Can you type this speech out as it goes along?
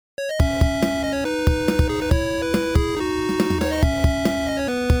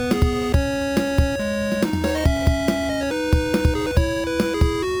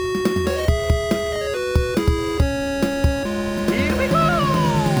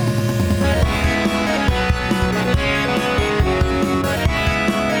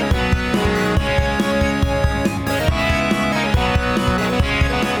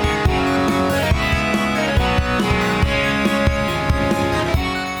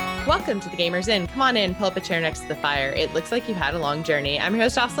Welcome to the Gamers Inn. Come on in, pull up a chair next to the fire. It looks like you've had a long journey. I'm your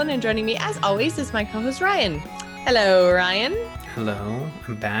host, Jocelyn, and joining me, as always, is my co-host, Ryan. Hello, Ryan. Hello,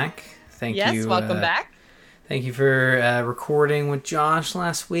 I'm back. Thank you. Yes, welcome back. Thank you for recording with Josh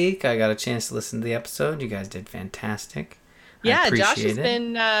last week. I got a chance to listen to the episode. You guys did fantastic. Yeah, Josh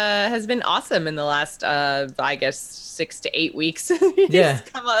has been awesome in the last, I guess, 6 to 8 weeks. He's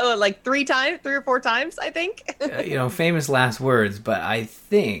come out like 3 or 4 times, I think. Famous last words, but I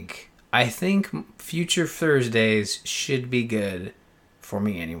think future Thursdays should be good for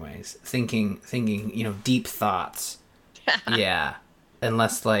me, anyways. Thinking, deep thoughts. Yeah,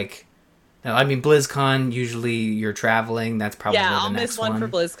 unless BlizzCon, usually you're traveling. That's probably the next one. Yeah, I'll miss one for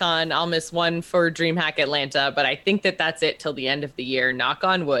BlizzCon. I'll miss one for DreamHack Atlanta, but I think that's it till the end of the year. Knock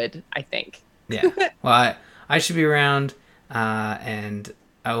on wood, I think. Yeah. Well, I should be around, actually,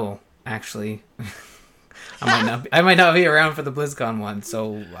 I might not be around for the BlizzCon one,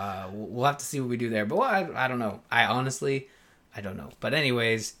 so we'll have to see what we do there. But I don't know. I don't know. But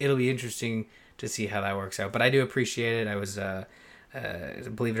anyways, it'll be interesting to see how that works out. But I do appreciate it. I was...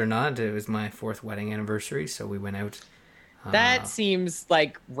 believe it or not, it was my 4th wedding anniversary, so we went out. That seems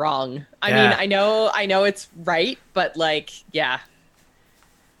like wrong. I mean, I know it's right, but yeah.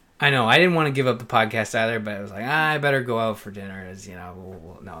 I know. I didn't want to give up the podcast either, but I was like, I better go out for dinner. As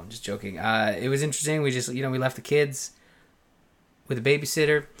no, I'm just joking. It was interesting. We just, we left the kids with a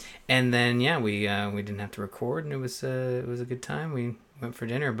babysitter, and then we didn't have to record, and it was a good time. We went for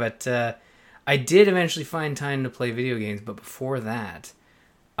dinner, but. I did eventually find time to play video games, but before that,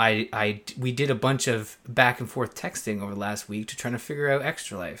 we did a bunch of back and forth texting over the last week to try to figure out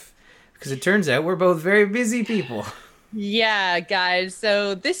Extra Life, because it turns out we're both very busy people. Yeah, guys.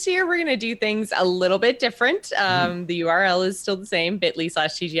 So this year we're gonna do things a little bit different. The URL is still the same: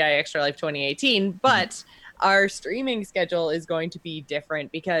 bit.ly/TGI Extra Life 2018, but. Our streaming schedule is going to be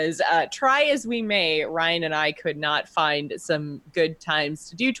different because try as we may, Ryan and I could not find some good times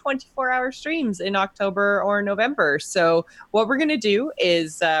to do 24-hour streams in October or November. So what we're going to do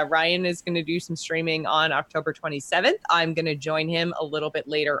is Ryan is going to do some streaming on October 27th. I'm going to join him a little bit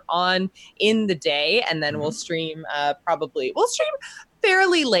later on in the day, and then we'll stream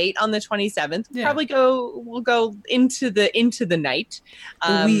fairly late on the 27th. Yeah. We'll go into the night.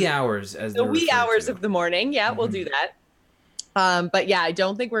 The wee hours, the wee hours of the morning. Yeah, we'll do that. But yeah, I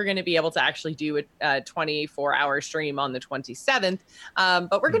don't think we're going to be able to actually do a 24-hour stream on the 27th.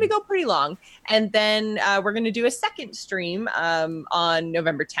 But we're going to go pretty long. And then we're going to do a second stream on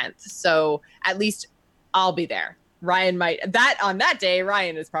November 10th. So at least I'll be there. Ryan on that day,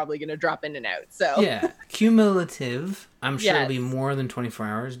 Ryan is probably going to drop in and out. So yeah, cumulative. I'm sure it'll be more than 24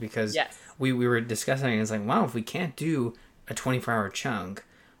 hours because we were discussing it. It's like, wow, if we can't do a 24-hour chunk,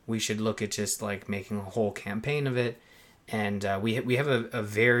 we should look at just making a whole campaign of it. And we have a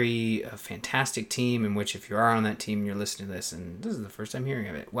very fantastic team in which if you are on that team and you're listening to this and this is the first time hearing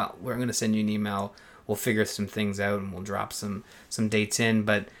of it, well, we're going to send you an email. We'll figure some things out and we'll drop some dates in.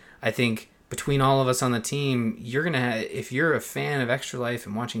 But I think between all of us on the team, you're going to if you're a fan of Extra Life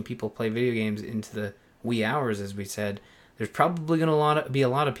and watching people play video games into the wee hours, as we said, there's probably going to be a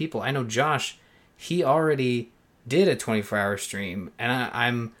lot of people. I know Josh, he already did a 24-hour stream,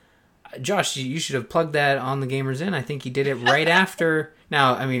 and Josh, you should have plugged that on the Gamers Inn. I think he did it right after.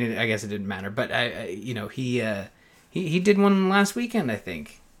 Now, I mean, I guess it didn't matter, but he did one last weekend. I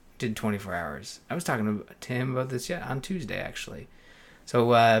think did 24 hours. I was talking to him about this on Tuesday actually.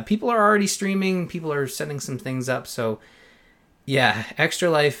 So people are already streaming. People are setting some things up. So yeah, Extra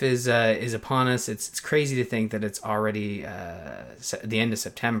Life is upon us. It's crazy to think that it's already the end of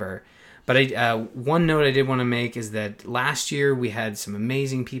September. But one note I did want to make is that last year we had some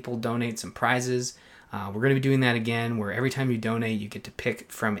amazing people donate some prizes. We're going to be doing that again, where every time you donate, you get to pick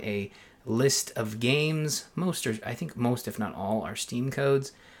from a list of games. Most, if not all, are Steam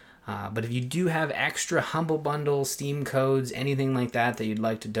codes. But if you do have extra Humble Bundle, Steam codes, anything like that you'd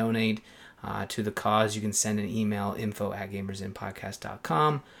like to donate to the cause, you can send an email,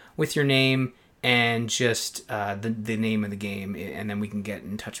 info@gamersinpodcast.com, with your name and just the name of the game, and then we can get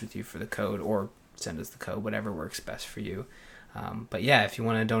in touch with you for the code or send us the code, whatever works best for you. But yeah, if you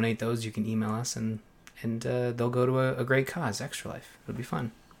want to donate those, you can email us and they'll go to a great cause, Extra Life. It'll be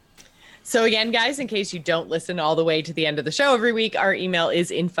fun. So again, guys, in case you don't listen all the way to the end of the show every week, our email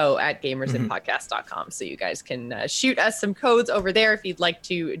is info@gamersinpodcast.com. So you guys can shoot us some codes over there if you'd like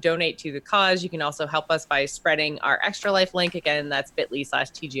to donate to the cause. You can also help us by spreading our Extra Life link. Again, that's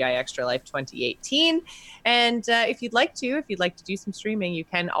bit.ly/TGI Extra Life 2018. And if you'd like to do some streaming, you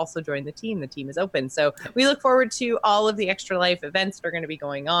can also join the team. The team is open. So we look forward to all of the Extra Life events that are going to be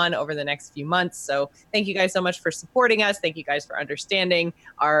going on over the next few months. So thank you guys so much for supporting us. Thank you guys for understanding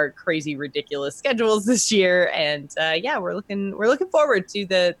our crazy, ridiculous schedules this year. And we're looking forward to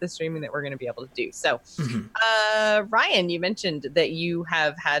the streaming that we're going to be able to do. So Ryan, you mentioned that you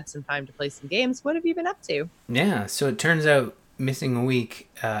have had some time to play some games. What have you been up to? Yeah, so it turns out missing a week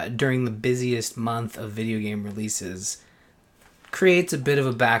during the busiest month of video game releases creates a bit of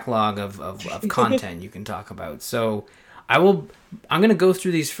a backlog of content you can talk about. So I'm going to go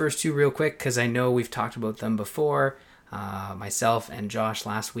through these first two real quick because I know we've talked about them before, myself and Josh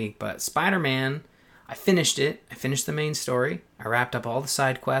last week. But Spider-Man, I finished it. I finished the main story. I wrapped up all the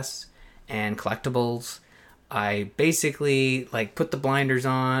side quests and collectibles. I basically put the blinders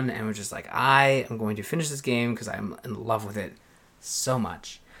on and was just like, I am going to finish this game because I'm in love with it so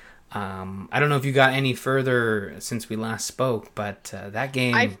much. I don't know if you got any further since we last spoke, but that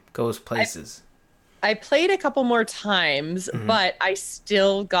game goes places. I played a couple more times, but I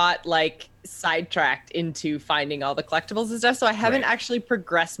still got sidetracked into finding all the collectibles and stuff. So I haven't actually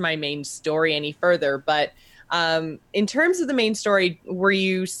progressed my main story any further. But in terms of the main story, were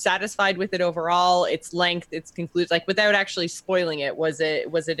you satisfied with it overall? Its length, its conclusion, without actually spoiling it, was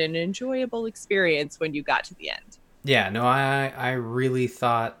it an enjoyable experience when you got to the end? Yeah, no, I really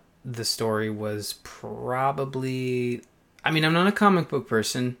thought the story was probably... I mean, I'm not a comic book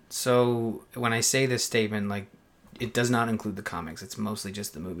person, so when I say this statement, it does not include the comics. It's mostly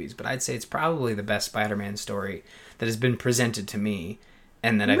just the movies. But I'd say it's probably the best Spider-Man story that has been presented to me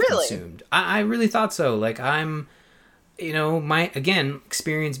and that I've consumed. I really thought so. I'm, my, again,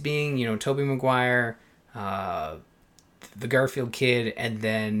 experience being, Tobey Maguire, the Garfield kid, and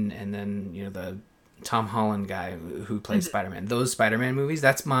then the Tom Holland guy who plays Spider-Man. Those Spider-Man movies,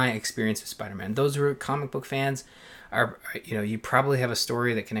 that's my experience with Spider-Man. Those who are comic book fans are, you probably have a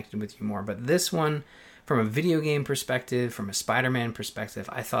story that connected with you more. But this one, from a video game perspective, from a Spider-Man perspective,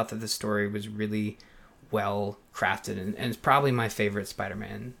 I thought that the story was really well crafted, and it's probably my favorite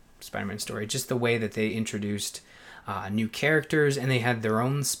Spider-Man story. Just the way that they introduced new characters, and they had their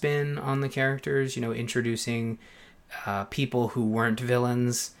own spin on the characters, introducing people who weren't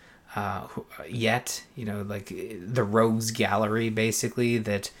villains yet, the rogues gallery, basically,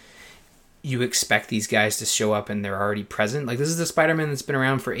 that you expect these guys to show up and they're already present. This is the Spider-Man that's been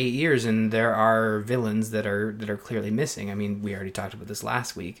around for 8 years, and there are villains that are clearly missing. I mean, we already talked about this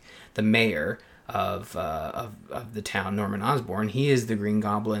last week. The mayor of the town, Norman Osborn, he is the Green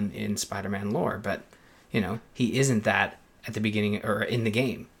Goblin in Spider-Man lore, but he isn't that at the beginning or in the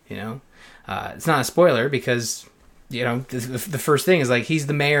game. It's not a spoiler because the first thing is he's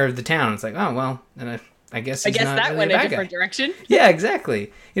the mayor of the town. It's oh well, and I guess not that really went a different direction. Yeah,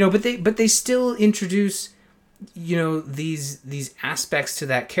 exactly. But they still introduce these aspects to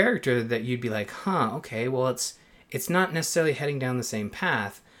that character that you'd be okay, well it's not necessarily heading down the same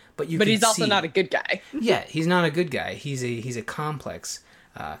path, but he's also not a good guy. Yeah, he's not a good guy. He's a complex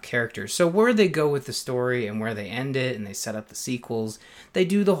character. So where they go with the story and where they end it, and they set up the sequels, they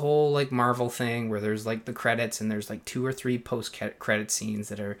do the whole Marvel thing where there's the credits, and there's 2 or 3 post credit scenes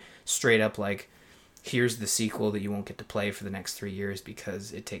that are straight up here's the sequel that you won't get to play for the next 3 years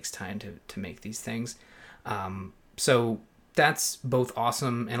because it takes time to make these things. So that's both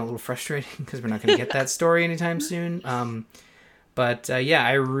awesome and a little frustrating because we're not going to get that story anytime soon. But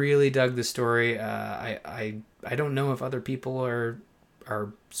I really dug the story. I don't know if other people are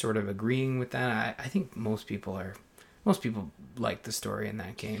sort of agreeing with that. I think most people like the story in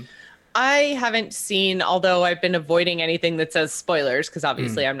that game. I haven't seen, although I've been avoiding anything that says spoilers because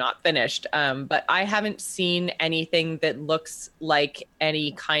obviously I'm not finished. But I haven't seen anything that looks like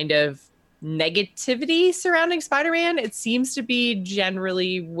any kind of negativity surrounding Spider-Man. It seems to be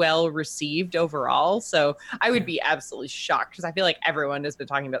generally well received overall. So I would be absolutely shocked because I feel like everyone has been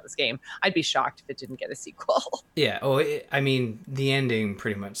talking about this game. I'd be shocked if it didn't get a sequel. Yeah. Oh, I mean, the ending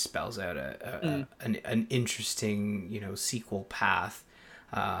pretty much spells out an interesting, sequel path.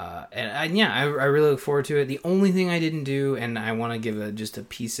 I really look forward to it. The only thing I didn't do, and I want to give just a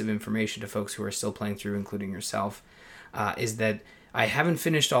piece of information to folks who are still playing through, including yourself, is that I haven't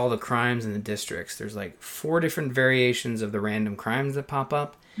finished all the crimes in the districts. There's 4 different variations of the random crimes that pop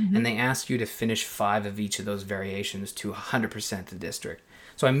up, and they ask you to finish 5 of each of those variations to 100% the district.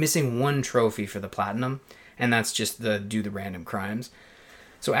 So I'm missing 1 trophy for the platinum, and that's just do the random crimes.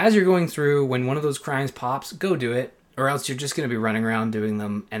 So as you're going through, when one of those crimes pops, go do it. Or else you're just going to be running around doing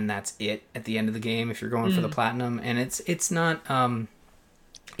them, and that's it at the end of the game if you're going for the platinum. And it's not...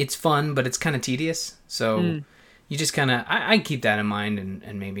 it's fun, but it's kind of tedious. So you just kind of... I keep that in mind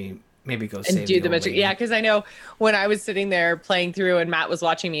and maybe go and save do the magic. Yeah, because I know when I was sitting there playing through and Matt was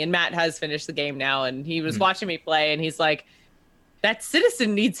watching me, and Matt has finished the game now, and he was watching me play, and he's like, that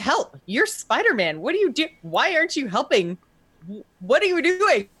citizen needs help. You're Spider-Man. What do you do? Why aren't you helping? What are you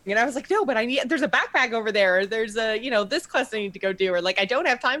doing? And I was like, no, but there's a backpack over there. There's this quest I need to go do. Or like, I don't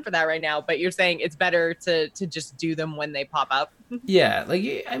have time for that right now. But you're saying it's better to just do them when they pop up. Yeah,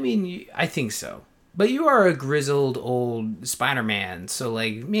 like, I mean, I think so. But you are a grizzled old Spider-Man, so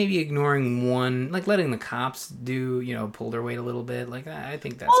like maybe ignoring one, like letting the cops pull their weight a little bit, like I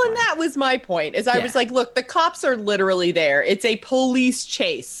think that's fine. And that was my point. I was like, look, the cops are literally there. It's a police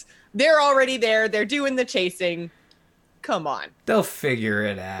chase. They're already there. They're doing the chasing. Come on. They'll figure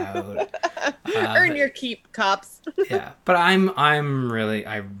it out. Earn your keep, cops. Yeah, but I really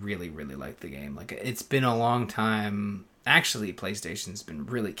like the game. Like, it's been a long time. Actually, PlayStation's been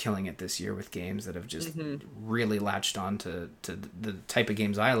really killing it this year with games that have just really latched on to the type of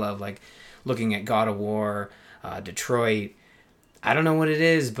games I love, like looking at God of War, Detroit. I don't know what it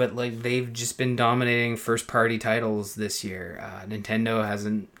is, but like they've just been dominating first-party titles this year. Nintendo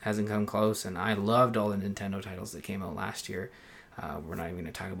hasn't come close, and I loved all the Nintendo titles that came out last year. We're not even going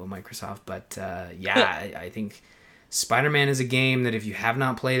to talk about Microsoft, but I think Spider-Man is a game that if you have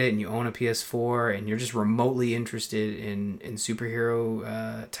not played it and you own a PS4 and you're just remotely interested in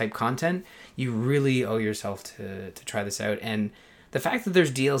superhero type content, you really owe yourself to try this out. And the fact that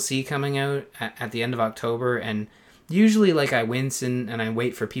there's DLC coming out at the end of October, and usually like I wince and I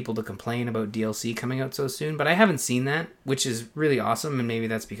wait for people to complain about DLC coming out so soon, but I haven't seen that, which is really awesome, and maybe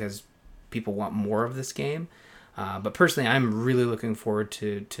that's because people want more of this game. But personally, I'm really looking forward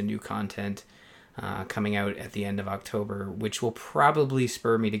to new content coming out at the end of October, which will probably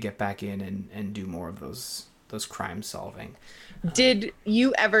spur me to get back in and do more of those crime solving. Did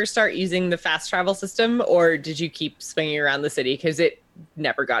you ever start using the fast travel system, or did you keep swinging around the city? Because it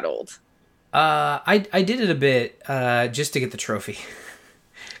never got old. I did it a bit just to get the trophy,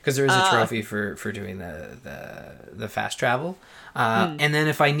 because there is a trophy for doing the fast travel. And then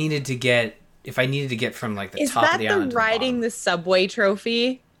if I needed to get from like the top of the island, is that the riding the subway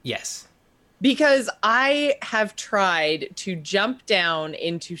trophy? Yes. Because I have tried to jump down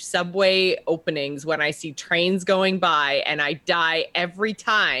into subway openings when I see trains going by, and I die every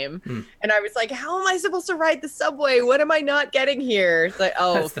time. And I was like, how am I supposed to ride the subway? What am I not getting here? It's like,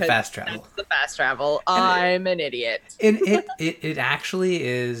 that's the fast travel. That's the fast travel. I'm an idiot. It actually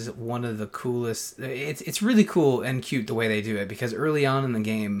is one of the coolest. It's really cool and cute the way they do it, because early on in the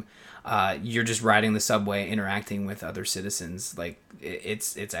game, you're just riding the subway, interacting with other citizens. Like,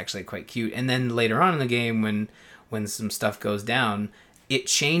 it's actually quite cute. And then later on in the game, when some stuff goes down, it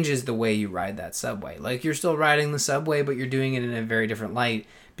changes the way you ride that subway. Like, you're still riding the subway, but you're doing it in a very different light,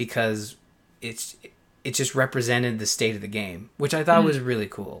 because it just represented the state of the game, which I thought was really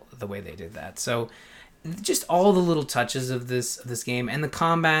cool the way they did that. So just all the little touches of this game, and the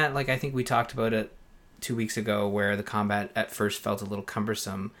combat, like I think we talked about it 2 weeks ago, where the combat at first felt a little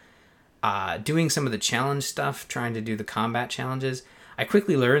cumbersome. Doing some of the challenge stuff, trying to do the combat challenges, I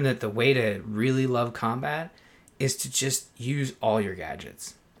quickly learned that the way to really love combat is to just use all your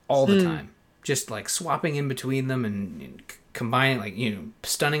gadgets all the time. Just like swapping in between them and combining, like,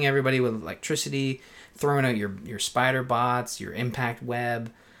 stunning everybody with electricity, throwing out your spider bots, your impact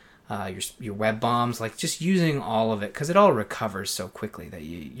web, your web bombs, like just using all of it, because it all recovers so quickly that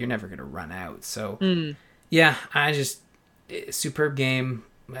you're never going to run out. So yeah, superb game.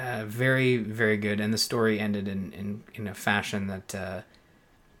 Very, very good, and the story ended in a fashion that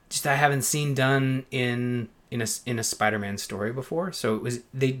just I haven't seen done in a Spider-Man story before. So it was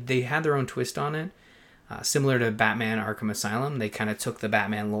they had their own twist on it, similar to Batman Arkham Asylum. They kind of took the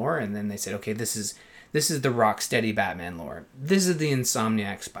Batman lore, and then they said, okay, this is the Rocksteady Batman lore. This is the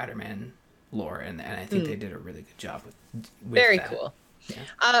Insomniac Spider-Man lore, and I think they did a really good job with very that. Cool.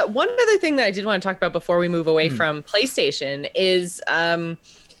 Yeah. One other thing that I did want to talk about before we move away from PlayStation is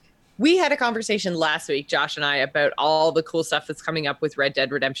we had a conversation last week, Josh and I, about all the cool stuff that's coming up with Red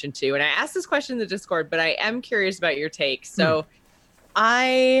Dead Redemption 2. And I asked this question in the Discord, but I am curious about your take. So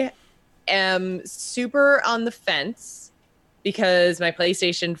I am super on the fence because my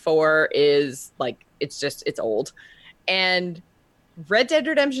PlayStation 4 is like, it's old. And Red Dead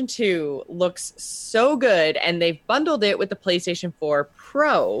Redemption 2 looks so good, and they've bundled it with the PlayStation 4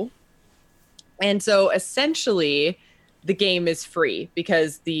 Pro. And so essentially the game is free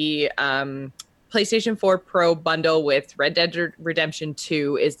because the PlayStation 4 Pro bundle with Red Dead Redemption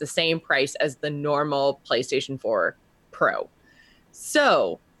 2 is the same price as the normal PlayStation 4 Pro.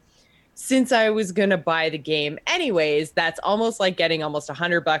 So, since I was going to buy the game anyways, that's almost like getting almost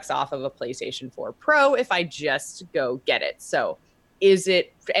 $100 off of a PlayStation 4 Pro if I just go get it. So, is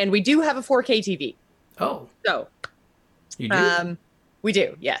it, and we do have a 4K TV. Oh. So, you do? We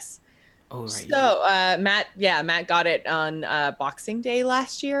do, yes. Oh, right. So, Matt got it on Boxing Day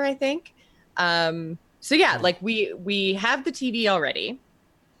last year, I think. So yeah, like we have the TV already.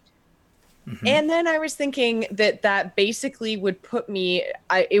 Mm-hmm. And then I was thinking that basically would put me,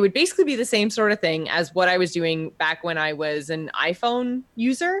 it would basically be the same sort of thing as what I was doing back when I was an iPhone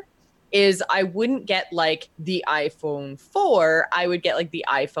user, is I wouldn't get like the iPhone 4, I would get like the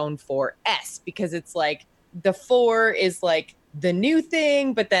iPhone 4S, because it's like the 4 is like the new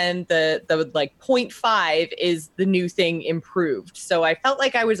thing, but then the like 0.5 is the new thing improved. So I felt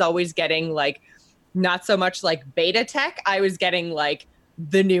like I was always getting like not so much like beta tech, I was getting like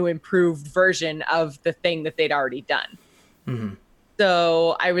the new improved version of the thing that they'd already done. Mm-hmm.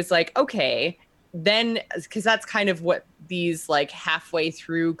 So I was like, okay, then, because that's kind of what these like halfway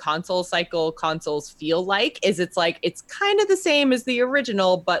through console cycle consoles feel like, is it's like it's kind of the same as the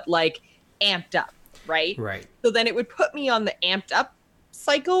original, but like amped up, right? Right. So then it would put me on the amped up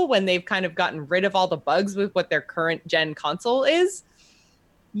cycle when they've kind of gotten rid of all the bugs with what their current gen console is.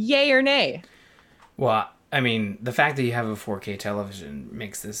 Yay or nay? Well, I mean, the fact that you have a 4K television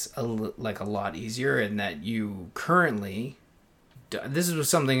makes this a lot easier, in that you currently, this was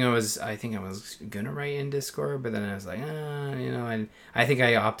something I think I was gonna write in Discord, but then I was like, I think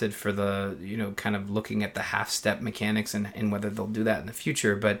I opted for the, kind of looking at the half step mechanics and whether they'll do that in the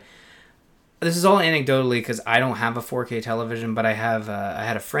future. But this is all anecdotally, because I don't have a 4K television, but I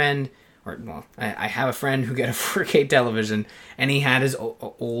had a friend. I have a friend who got a 4K television, and he had his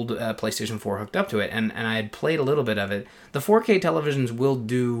old PlayStation 4 hooked up to it, and I had played a little bit of it. The 4K televisions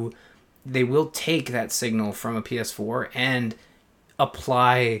will take that signal from a PS4 and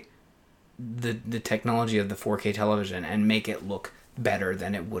apply the technology of the 4K television and make it look better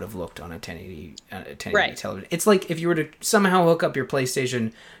than it would have looked on a 1080 right. television. It's like if you were to somehow hook up your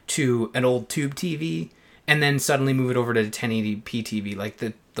PlayStation to an old tube TV and then suddenly move it over to 1080p TV. Like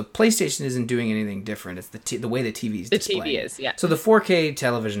the PlayStation isn't doing anything different. It's the way the TV is displaying. The TV is, yeah. So the 4K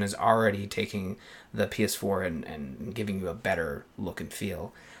television is already taking the PS4 and giving you a better look and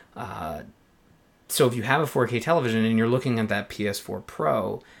feel. So if you have a 4K television and you're looking at that PS4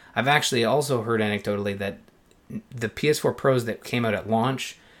 Pro, I've actually also heard anecdotally that the PS4 Pros that came out at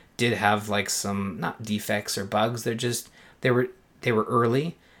launch did have like some, not defects or bugs. They were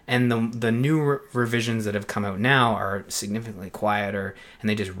early. And the new revisions that have come out now are significantly quieter, and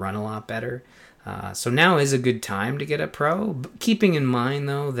they just run a lot better. So now is a good time to get a Pro. Keeping in mind,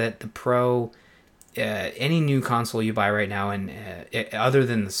 though, that the Pro, any new console you buy right now, and other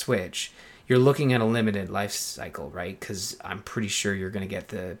than the Switch, you're looking at a limited life cycle, right? Because I'm pretty sure you're going to get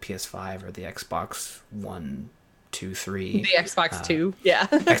the PS5 or the Xbox One, 2, 3. The Xbox 2, yeah.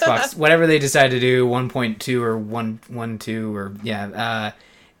 Xbox, whatever they decide to do, 1.2 or 1.2 or, yeah.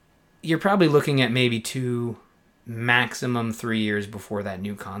 You're probably looking at maybe 2, maximum 3 years before that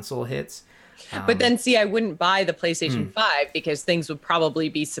new console hits. But then, see, I wouldn't buy the PlayStation 5 because things would probably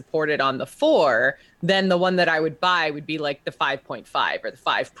be supported on the 4. Then the one that I would buy would be like the 5.5 or the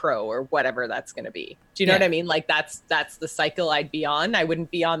 5 Pro or whatever that's going to be. Do you know what I mean? Like that's the cycle I'd be on. I wouldn't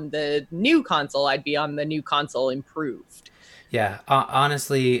be on the new console. I'd be on the new console improved. Yeah,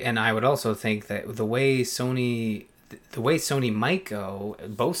 honestly, and I would also think that the way Sony might go,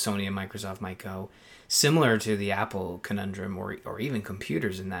 both Sony and Microsoft might go, similar to the Apple conundrum or even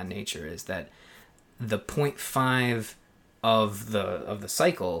computers in that nature, is that the 0.5 of the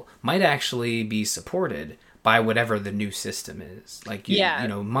cycle might actually be supported by whatever the new system is. Like,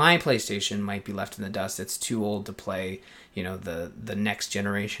 my PlayStation might be left in the dust. It's too old to play, the next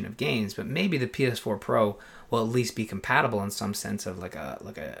generation of games, but maybe the PS4 Pro will at least be compatible in some sense of like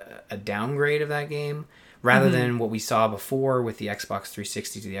a downgrade of that game. Rather than what we saw before with the Xbox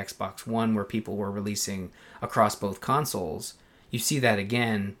 360 to the Xbox One, where people were releasing across both consoles. You see that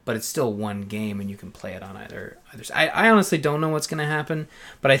again, but it's still one game, and you can play it on either side. I honestly don't know what's going to happen,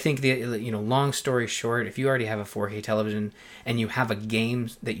 but I think long story short, if you already have a 4K television and you have a game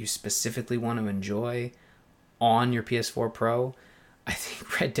that you specifically want to enjoy on your PS4 Pro, I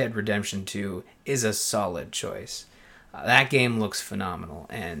think Red Dead Redemption 2 is a solid choice. That game looks phenomenal,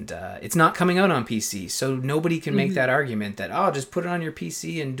 and it's not coming out on PC, so nobody can make that argument that, just put it on your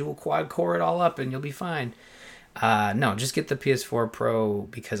PC and dual quad core it all up and you'll be fine. No, just get the PS4 Pro,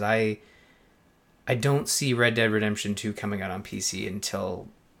 because I don't see Red Dead Redemption 2 coming out on PC until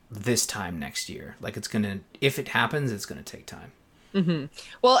this time next year. Like if it happens, it's gonna take time. Mm-hmm.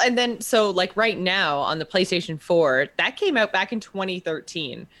 Well, and then so like right now on the PlayStation 4, that came out back in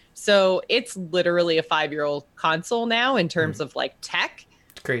 2013. So it's literally a 5-year-old console now in terms of like tech.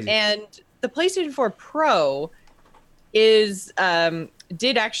 It's crazy. And the PlayStation 4 Pro is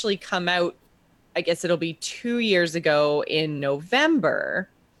did actually come out, I guess it'll be 2 years ago in November.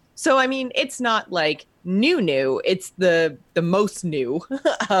 So I mean, it's not like new. It's the most new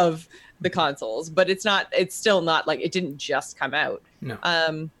of the consoles, but it's still not like it didn't just come out. No.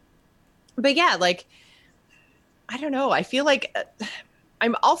 But yeah, like I don't know. I feel like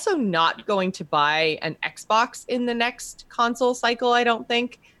I'm also not going to buy an Xbox in the next console cycle, I don't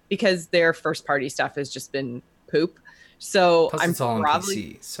think, because their first party stuff has just been poop. So Plus, it's all on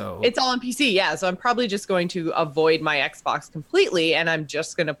PC. So it's all on PC, yeah. So I'm probably just going to avoid my Xbox completely, and I'm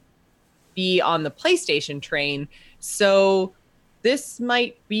just going to be on the PlayStation train. So this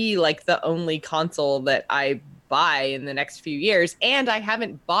might be like the only console that I buy in the next few years. And I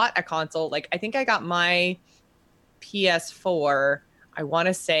haven't bought a console. Like I think I got my PS4, I want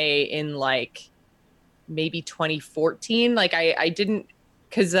to say in like maybe 2014. Like I didn't,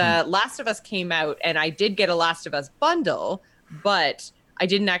 because Last of Us came out and I did get a Last of Us bundle, but I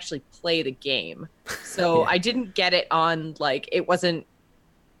didn't actually play the game. So I didn't get it on, like, it wasn't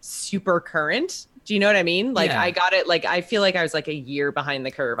super current. Do you know what I mean? Like I got it, like I feel like I was like a year behind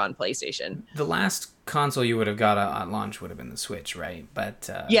the curve on PlayStation. The last console you would have got at launch would have been the Switch, right? But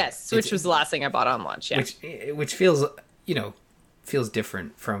yes, Switch was the last thing I bought on launch. Yeah, which feels, feels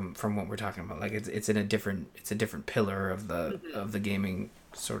different from what we're talking about. Like it's a different pillar of the gaming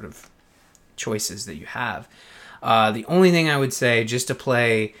sort of choices that you have. The only thing I would say, just to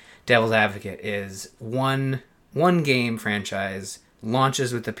play devil's advocate, is one game franchise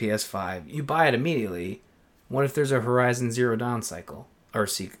launches with the PS5, you buy it immediately. What if there's a Horizon Zero Dawn cycle or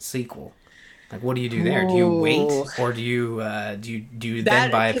sequel? Like, what do you do there? Do you wait, or do you then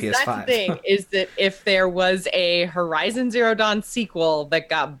buy a PS5? That's the thing, is that if there was a Horizon Zero Dawn sequel that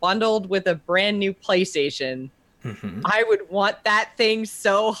got bundled with a brand new PlayStation, I would want that thing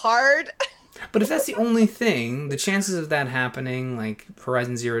so hard. But if that's the only thing, the chances of that happening, like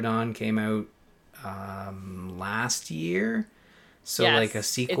Horizon Zero Dawn came out last year. So yes, like a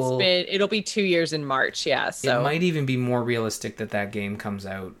sequel, it'll be 2 years in March. Yeah, so it might even be more realistic that game comes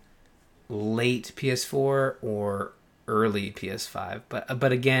out late PS4 or early PS5.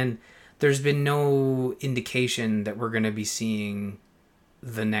 But again, there's been no indication that we're going to be seeing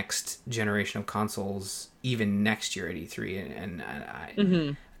the next generation of consoles even next year at E3, and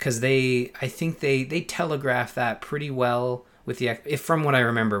I because I think they telegraphed that pretty well with from what I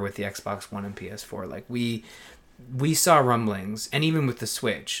remember with the Xbox One and PS4. Like we saw rumblings, and even with the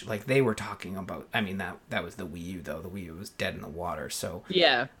Switch, like they were talking about. I mean, that was the Wii U, though. The Wii U was dead in the water. So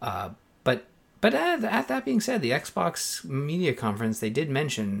yeah. But at that being said, the Xbox media conference, they did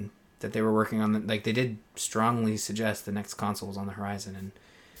mention that they were working on they did strongly suggest the next console was on the horizon, and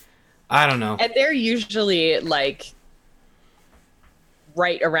I don't know. And they're usually like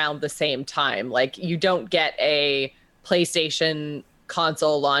right around the same time. Like you don't get a PlayStation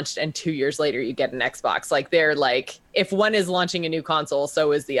console launched and 2 years later you get an Xbox. Like they're like, if one is launching a new console,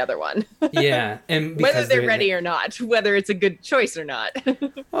 so is the other one. Yeah, and whether they're ready or not, whether it's a good choice or not.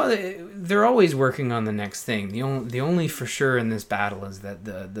 Well, they're always working on the next thing. The only for sure in this battle is that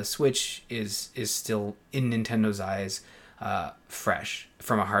the Switch is still in Nintendo's eyes fresh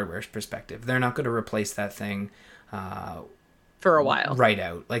from a hardware perspective. They're not going to replace that thing for a while. Right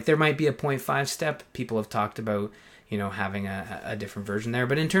out. Like there might be a 0.5 step. People have talked about having a different version there.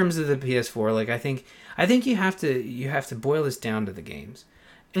 But in terms of the PS4, like I think you have to boil this down to the games.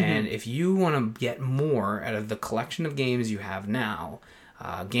 And if you want to get more out of the collection of games you have now,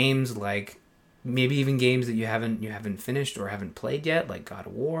 games like maybe even games that you haven't finished or haven't played yet, like God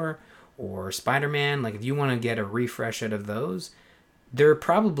of War or Spider-Man, like if you want to get a refresh out of those, there are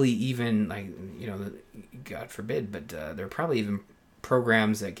probably even God forbid, but there are probably even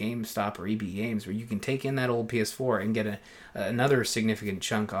programs at GameStop or EB Games where you can take in that old PS4 and get another significant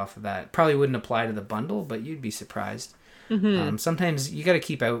chunk off of that. Probably wouldn't apply to the bundle, but you'd be surprised. Sometimes you got to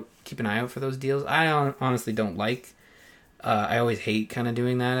keep an eye out for those deals. I honestly don't like. I always hate kind of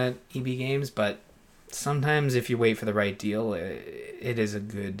doing that at EB Games, but sometimes if you wait for the right deal, it is a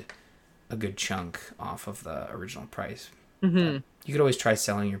good chunk off of the original price. You could always try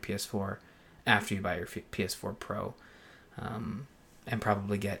selling your PS4 after you buy your PS4 Pro. And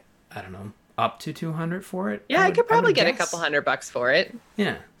probably get, I don't know, up to 200 for it. Yeah, I could probably get a couple $100 for it.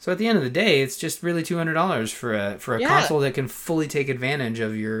 Yeah. So at the end of the day, it's just really $200 for a console that can fully take advantage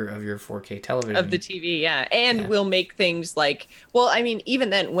of your 4K television. Of the TV, yeah. And we'll make things like, well, I mean, even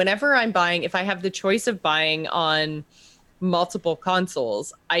then, whenever I'm buying, if I have the choice of buying on multiple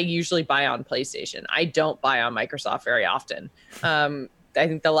consoles, I usually buy on PlayStation. I don't buy on Microsoft very often. I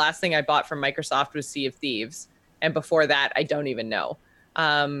think the last thing I bought from Microsoft was Sea of Thieves. And before that, I don't even know.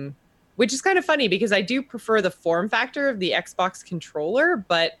 Which is kind of funny because I do prefer the form factor of the Xbox controller,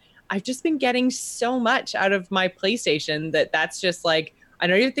 but I've just been getting so much out of my PlayStation that's just like, I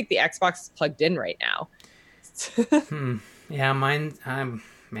don't even think the Xbox is plugged in right now. Yeah, mine,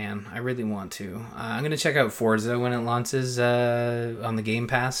 I really want to. I'm going to check out Forza when it launches on the Game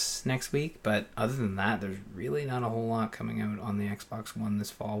Pass next week, but other than that, there's really not a whole lot coming out on the Xbox One this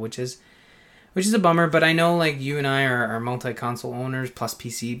fall, which is a bummer. But I know, like, you and I are multi-console owners plus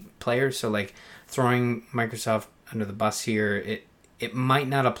PC players, so like throwing Microsoft under the bus here, it might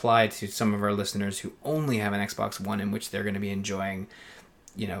not apply to some of our listeners who only have an Xbox One, in which they're going to be enjoying,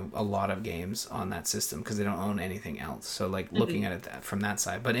 you know, a lot of games on that system because they don't own anything else. So like looking at it from that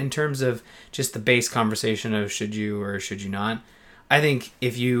side. But in terms of just the base conversation of should you or should you not, I think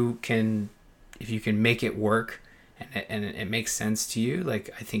if you can make it work and it makes sense to you, like,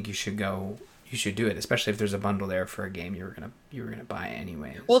 I think you should do it, especially if there's a bundle there for a game you were gonna buy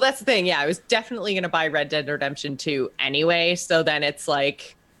anyway. Well, that's the thing. Yeah, I was definitely gonna buy Red Dead Redemption 2 anyway. So then it's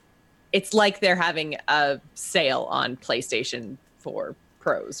like they're having a sale on PlayStation 4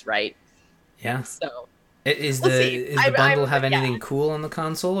 Pros, right? Yeah. So is the bundle have anything cool on the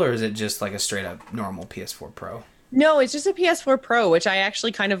console, or is it just like a straight up normal PS4 Pro? No, it's just a PS4 Pro, which I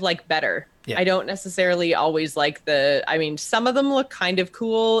actually kind of like better. Yeah. I don't necessarily always like some of them look kind of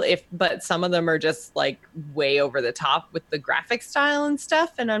cool, but some of them are just like way over the top with the graphic style and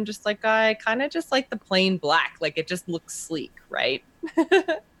stuff. And I'm just like, I kind of just like the plain black. Like, it just looks sleek, right?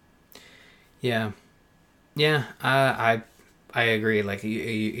 Yeah. Yeah. I agree. Like,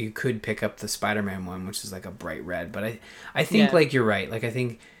 you could pick up the Spider-Man one, which is like a bright red, but I think like you're right. Like, I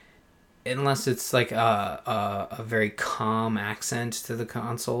think unless it's like a very calm accent to the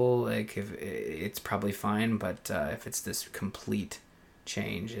console, like, if it's probably fine. But if it's this complete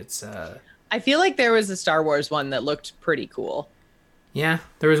change, it's. I feel like there was a Star Wars one that looked pretty cool. Yeah,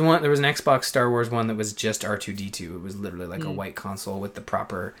 there was one. There was an Xbox Star Wars one that was just R2-D2. It was literally like a white console with the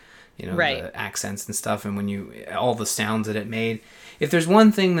proper, the accents and stuff, and all the sounds that it made. If there's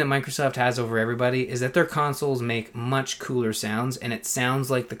one thing that Microsoft has over everybody, is that their consoles make much cooler sounds, and it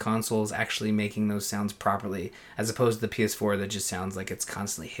sounds like the console is actually making those sounds properly, as opposed to the PS4 that just sounds like it's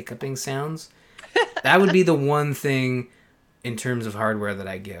constantly hiccuping sounds. That would be the one thing in terms of hardware that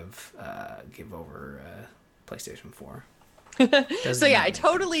I give over PlayStation 4. So yeah, I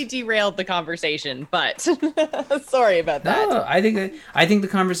totally derailed the conversation, but sorry about that. No, I think the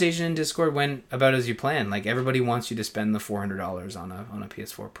conversation in Discord went about as you planned. Like, everybody wants you to spend the $400 on a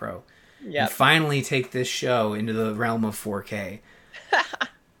PS4 Pro. Yeah. Finally take this show into the realm of 4K.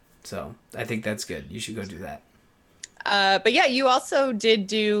 So I think that's good. You should go do that. But yeah, you also did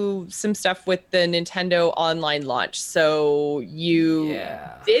do some stuff with the Nintendo Online launch. So you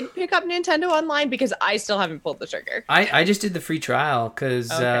did pick up Nintendo Online, because I still haven't pulled the trigger. I just did the free trial because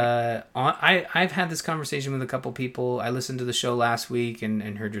I've had this conversation with a couple people. I listened to the show last week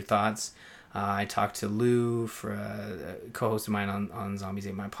and heard your thoughts. I talked to Lou, for a co-host of mine on Zombies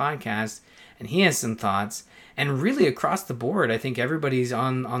Ate My Podcast, and he has some thoughts. And really across the board, I think everybody's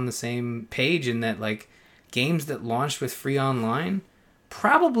on the same page in that, like, games that launched with free online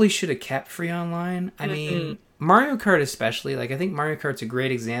probably should have kept free online. I mean, Mario Kart especially. Like, I think Mario Kart's a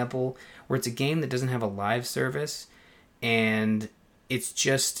great example where it's a game that doesn't have a live service, and it's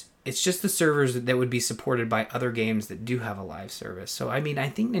just the servers that would be supported by other games that do have a live service. So, I mean, I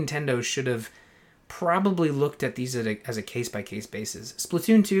think Nintendo should have probably looked at these as a case-by-case basis.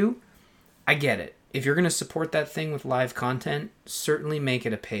 Splatoon 2, I get it. If you're going to support that thing with live content, certainly make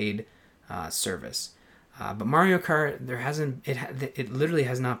it a paid service. But Mario Kart, it literally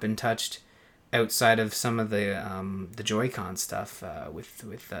has not been touched outside of some of the Joy-Con stuff with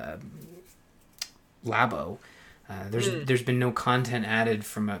Labo. There's been no content added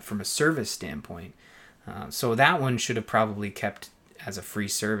from a service standpoint. So that one should have probably kept as a free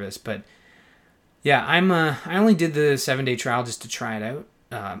service. But yeah, I only did the 7-day trial just to try it out.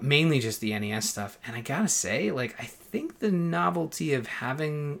 Mainly just the NES stuff. And I gotta say, like, I think the novelty of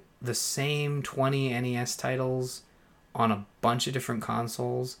having the same 20 NES titles on a bunch of different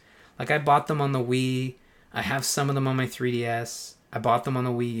consoles. Like, I bought them on the Wii. I have some of them on my 3DS. I bought them on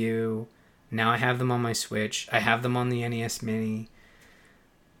the Wii U. Now I have them on my Switch. I have them on the NES Mini.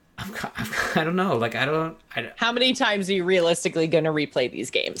 I don't know. Like, How many times are you realistically going to replay these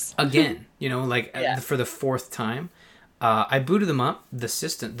games? Again, for the fourth time. I booted them up.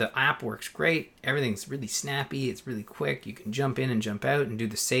 The app works great. Everything's really snappy. It's really quick. You can jump in and jump out and do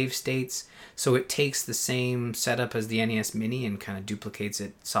the save states. So it takes the same setup as the NES Mini and kind of duplicates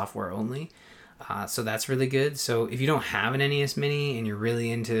it software only. So that's really good. So if you don't have an NES Mini and you're really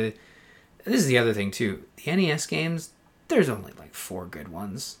into... This is the other thing, too. The NES games, there's only like 4 good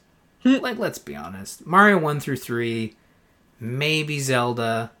ones. Like, let's be honest. Mario 1 through 3, maybe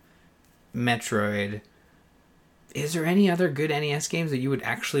Zelda, Metroid... Is there any other good NES games that you would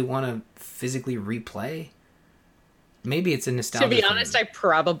actually want to physically replay? Maybe it's a nostalgia. To be honest, I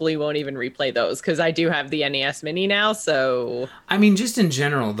probably won't even replay those because I do have the NES Mini now, so... I mean, just in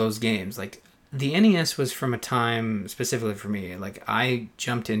general, those games, like, the NES was from a time, specifically for me, like, I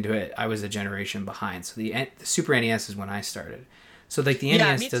jumped into it, I was a generation behind, so the Super NES is when I started. So, like, the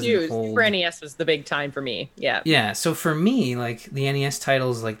NES doesn't hold... Super NES was the big time for me, yeah. Yeah, so for me, like, the NES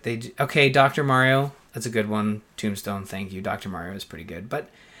titles, like, okay, Dr. Mario... That's a good one. Tombstone, thank you. Dr. Mario is pretty good. But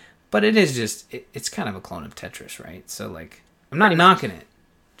it is just... It's kind of a clone of Tetris, right? So, like... I'm not knocking it.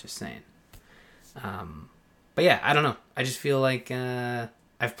 Just saying. But yeah, I don't know. I just feel like...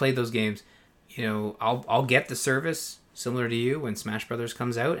 I've played those games. You know, I'll get the service, similar to you, when Smash Brothers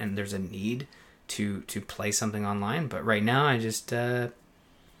comes out, and there's a need to play something online. But right now, I just... I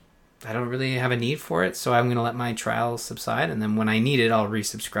don't really have a need for it, so I'm going to let my trial subside, and then when I need it, I'll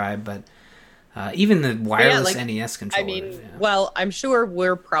resubscribe. But... even the wireless NES controller. I mean, well, I'm sure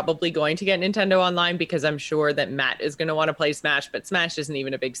we're probably going to get Nintendo Online because I'm sure that Matt is going to want to play Smash, but Smash isn't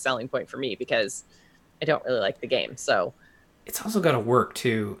even a big selling point for me because I don't really like the game. So it's also got to work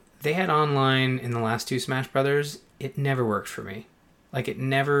too. They had online in the last 2 Smash Brothers. It never worked for me. Like, it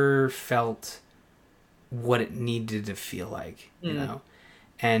never felt what it needed to feel like, you know?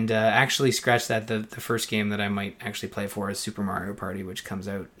 And actually, scratch that, the first game that I might actually play for is Super Mario Party, which comes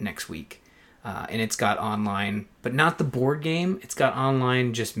out next week. And it's got online, but not the board game. It's got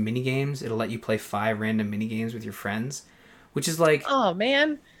online just mini games. It'll let you play 5 random mini games with your friends, which is like, oh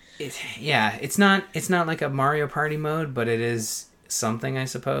man, it's not like a Mario Party mode, but it is something, I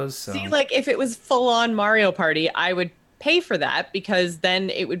suppose. So. See, like if it was full on Mario Party, I would pay for that because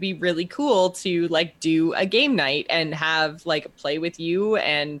then it would be really cool to like do a game night and have like play with you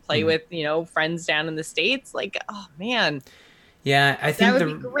and play with friends down in the States. Like, oh man. Yeah, I think that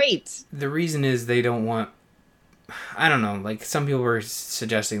would be great. The reason is they don't want... I don't know. Like, some people were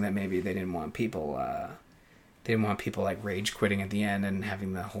suggesting that maybe they didn't want people... like rage quitting at the end and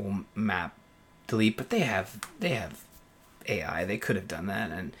having the whole map delete. But they have AI. They could have done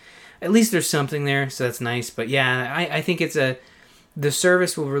that, and at least there's something there, so that's nice. But yeah, I think the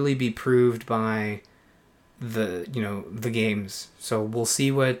service will really be proved by the games. So we'll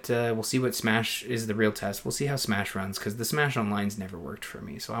see what Smash is the real test. We'll see how Smash runs, because the Smash Online's never worked for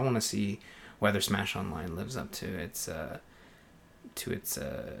me. So I want to see whether Smash Online lives up to its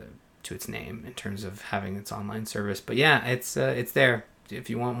name in terms of having its online service. But yeah, it's there.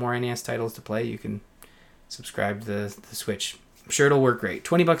 If you want more NES titles to play, you can subscribe to the Switch. I'm sure it'll work great.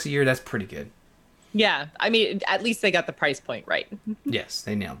 $20 a year, that's pretty good. Yeah, I mean, at least they got the price point right. Yes,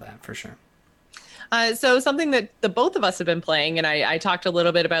 they nailed that for sure. So something that the both of us have been playing, and I talked a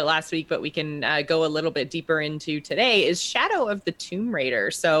little bit about last week, but we can go a little bit deeper into today, is Shadow of the Tomb Raider.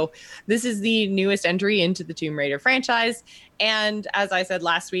 So this is the newest entry into the Tomb Raider franchise. And as I said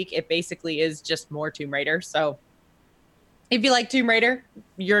last week, it basically is just more Tomb Raider. So if you like Tomb Raider,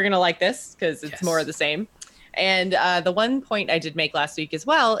 you're going to like this because it's more of the same. And the one point I did make last week as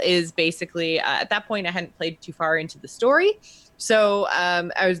well is basically at that point, I hadn't played too far into the story. So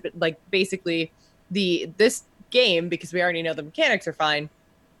I was like, basically... this game, because we already know the mechanics are fine,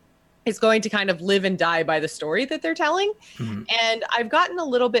 is going to kind of live and die by the story that they're telling. Mm-hmm. And I've gotten a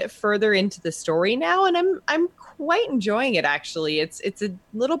little bit further into the story now, and I'm quite enjoying it, actually. It's a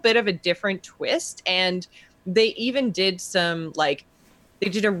little bit of a different twist, and they even did they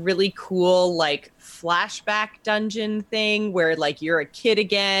did a really cool like flashback dungeon thing where like you're a kid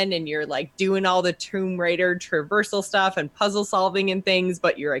again and you're like doing all the Tomb Raider traversal stuff and puzzle solving and things,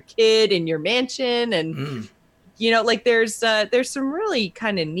 but you're a kid in your mansion. And like there's some really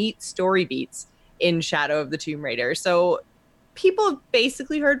kind of neat story beats in Shadow of the Tomb Raider. So people have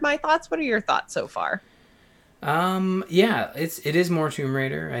basically heard my thoughts. What are your thoughts so far? Yeah, it is more Tomb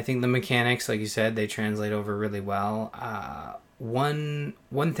Raider. I think the mechanics, like you said, they translate over really well. One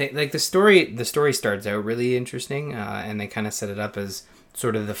thing, like the story starts out really interesting, and they kind of set it up as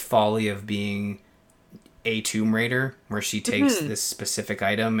sort of the folly of being a Tomb Raider, where she takes this specific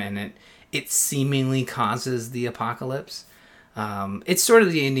item and it seemingly causes the apocalypse. It's sort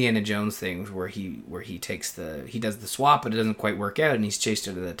of the Indiana Jones thing where he does the swap, but it doesn't quite work out, and he's chased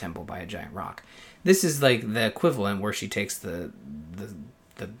out of the temple by a giant rock. This is like the equivalent where she takes the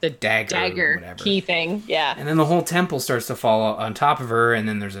dagger or whatever. Key thing, yeah. And then the whole temple starts to fall on top of her, and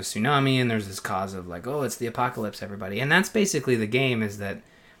then there's a tsunami, and there's this cause of like, oh, it's the apocalypse, everybody. And that's basically the game, is that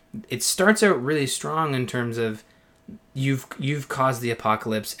it starts out really strong in terms of you've caused the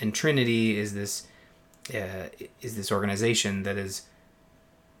apocalypse, and Trinity is this organization that is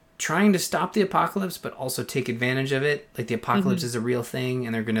trying to stop the apocalypse, but also take advantage of it. Like the apocalypse is a real thing,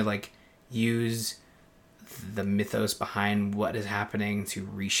 and they're going to like use the mythos behind what is happening to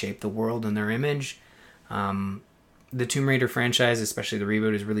reshape the world in their image. The Tomb Raider franchise, especially the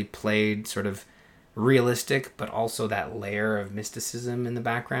reboot, has really played sort of realistic, but also that layer of mysticism in the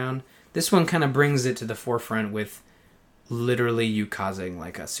background. This one kind of brings it to the forefront with literally you causing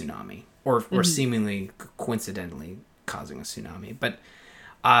like a tsunami, or seemingly coincidentally causing a tsunami. But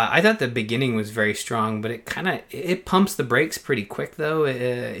I thought the beginning was very strong, but it pumps the brakes pretty quick though,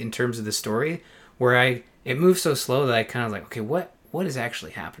 in terms of the story, where it moves so slow that I kind of like, okay, what is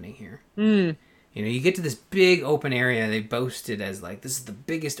actually happening here? You know, you get to this big open area. They boasted as like, this is the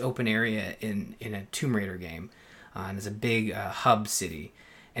biggest open area in a Tomb Raider game, and it's a big hub city,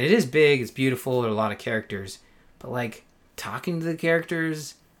 and it is big. It's beautiful. There are a lot of characters, but like talking to the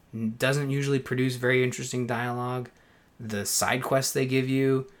characters doesn't usually produce very interesting dialogue. The side quests they give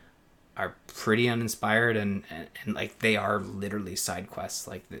you are pretty uninspired, and like they are literally side quests.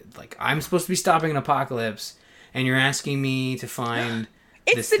 Like I'm supposed to be stopping an apocalypse, and you're asking me to find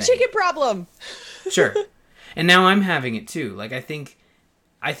it's the chicken problem. Sure, and now I'm having it too. Like I think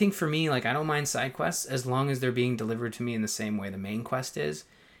for me, like I don't mind side quests as long as they're being delivered to me in the same way the main quest is,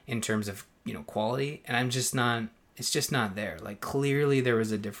 in terms of, you know, quality. And I'm just not. It's just not there. Like clearly there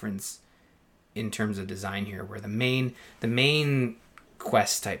was a difference in terms of design here, where the main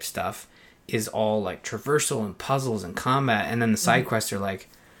quest type stuff is all like traversal and puzzles and combat, and then the side quests are like,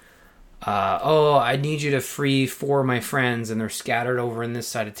 oh, I need you to free 4 of my friends, and they're scattered over in this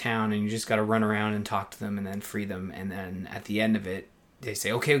side of town, and you just got to run around and talk to them and then free them. And then at the end of it, they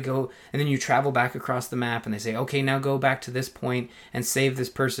say, okay, go. And then you travel back across the map, and they say, okay, now go back to this point and save this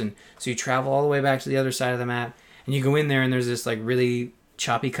person. So you travel all the way back to the other side of the map, and you go in there, and there's this like really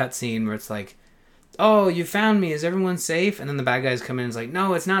choppy cutscene where it's like, oh, you found me. Is everyone safe? And then the bad guys come in and it's like,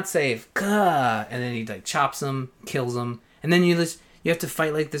 no, it's not safe. Gah! And then he like chops them, kills them. And then you have to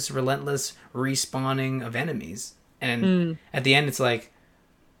fight like this relentless respawning of enemies. And at the end, it's like,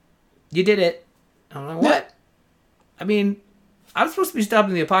 you did it. I'm like, what? I mean, I'm supposed to be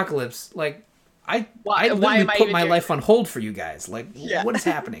stopping the apocalypse. Like, I literally put my life on hold for you guys. Like, what is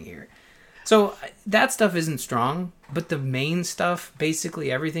happening here? So that stuff isn't strong, but the main stuff,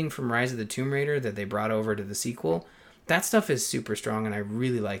 basically everything from Rise of the Tomb Raider that they brought over to the sequel, that stuff is super strong, and I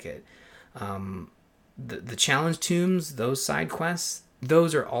really like it. The challenge tombs, those side quests,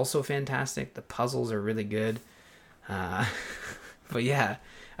 those are also fantastic. The puzzles are really good. But yeah,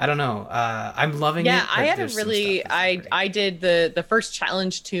 I don't know. I'm loving it. Yeah, I had a really, I did the first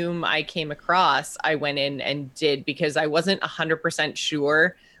challenge tomb I came across, I went in and did, because I wasn't 100%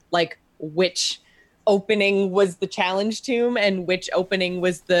 sure, like, which opening was the challenge tomb and which opening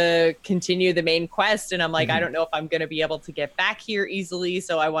was the continue the main quest. And I'm like, I don't know if I'm going to be able to get back here easily.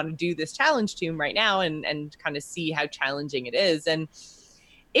 So I want to do this challenge tomb right now and kind of see how challenging it is. And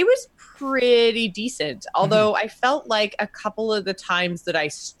it was pretty decent. Although I felt like a couple of the times that I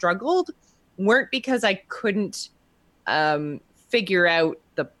struggled weren't because I couldn't figure out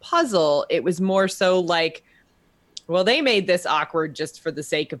the puzzle. It was more so like, well, they made this awkward just for the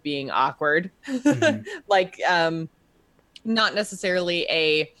sake of being awkward. Like, not necessarily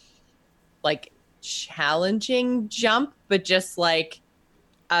a like challenging jump, but just like,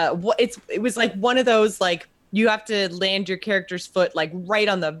 it was like one of those, like, you have to land your character's foot like right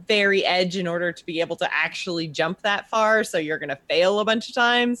on the very edge in order to be able to actually jump that far. So you're going to fail a bunch of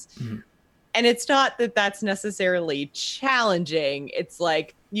times. And it's not that that's necessarily challenging. It's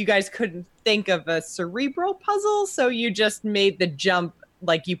like you guys couldn't think of a cerebral puzzle, so you just made the jump,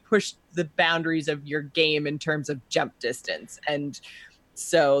 like you pushed the boundaries of your game in terms of jump distance. And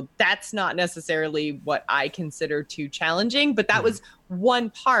so that's not necessarily what I consider too challenging, but that was one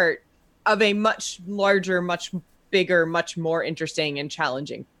part of a much larger, much bigger, much more interesting and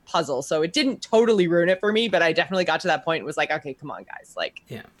challenging puzzle. So it didn't totally ruin it for me, but I definitely got to that point and was like, okay, come on, guys. Like,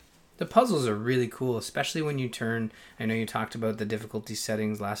 yeah. The puzzles are really cool, especially when you turn, I know you talked about the difficulty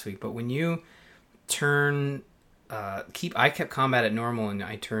settings last week, but when you turn, I kept combat at normal, and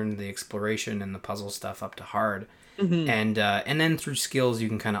I turned the exploration and the puzzle stuff up to hard. And then through skills, you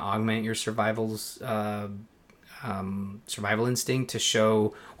can kind of augment your survival's Survival Instinct to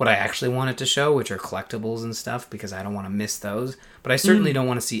show what I actually want it to show, which are collectibles and stuff, because I don't want to miss those. But I certainly don't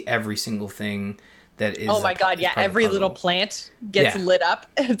want to see every single thing that is. Oh my god, yeah, every little plant gets lit up.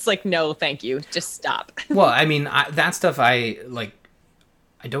 It's like, no, thank you, just stop. Well, I mean, that stuff I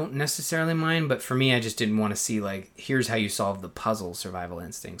don't necessarily mind, but for me, I just didn't want to see, like, here's how you solve the puzzle, Survival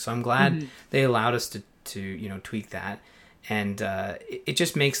Instinct. So I'm glad they allowed us to tweak that. And it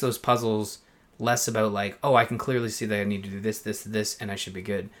just makes those puzzles less about, like, oh, I can clearly see that I need to do this, this, this, and I should be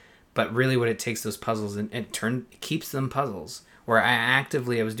good. But really what it takes those puzzles and it keeps them puzzles. Where I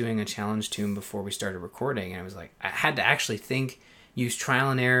was doing a challenge tune before we started recording, and I was like, I had to actually think, use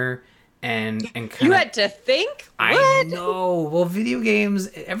trial and error, and kind of... You had to think? What? I know. Well, video games,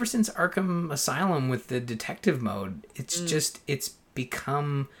 ever since Arkham Asylum with the detective mode, it's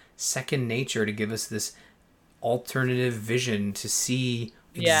become second nature to give us this alternative vision to see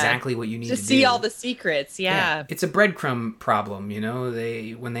exactly what you need to do. To see all the secrets, It's a breadcrumb problem,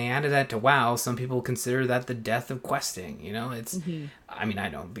 when they added that to WoW, some people consider that the death of questing, it's... I mean, I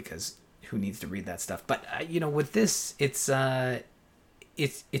don't, because who needs to read that stuff? But, with this, it's a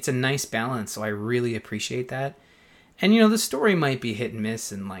nice balance, so I really appreciate that. And, the story might be hit and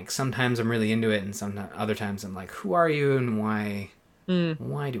miss, and, like, sometimes I'm really into it, and sometimes other times I'm like, who are you, and why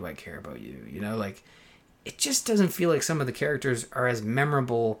do I care about you? Like... It just doesn't feel like some of the characters are as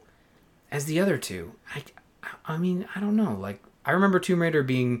memorable as the other two. I mean, I don't know. Like, I remember Tomb Raider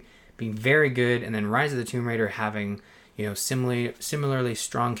being very good, and then Rise of the Tomb Raider having, similarly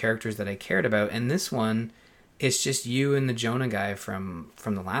strong characters that I cared about. And this one, it's just you and the Jonah guy from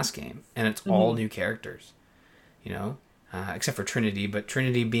the last game, and it's all new characters, except for Trinity. But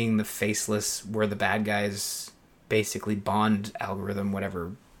Trinity being the faceless, where the bad guys basically Bond algorithm,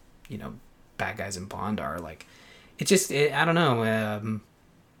 whatever, bad guys in Bond are, like, I don't know,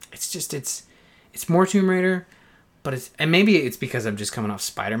 it's more Tomb Raider, but and maybe it's because I'm just coming off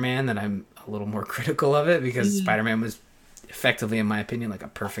Spider-Man that I'm a little more critical of it, because Spider-Man was effectively, in my opinion, like a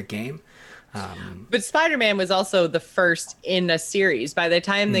perfect game. But Spider-Man was also the first in a series. By the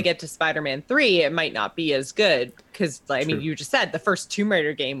time they get to Spider-Man 3, it might not be as good, because, I mean, you just said the first Tomb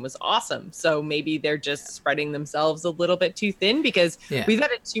Raider game was awesome. So maybe they're just spreading themselves a little bit too thin, because we've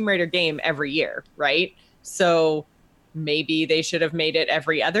had a Tomb Raider game every year, right? So maybe they should have made it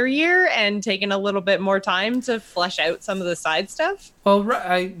every other year and taken a little bit more time to flesh out some of the side stuff. Well,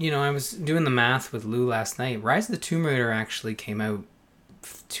 I was doing the math with Lou last night. Rise of the Tomb Raider actually came out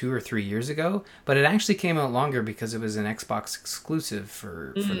 2 or 3 years ago, but it actually came out longer because it was an Xbox exclusive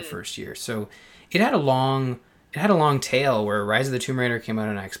for the first year. So it had a long tail, where Rise of the Tomb Raider came out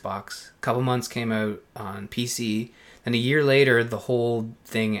on Xbox, a couple months came out on PC, then a year later the whole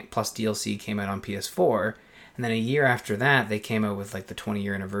thing plus DLC came out on PS4, and then a year after that they came out with, like, the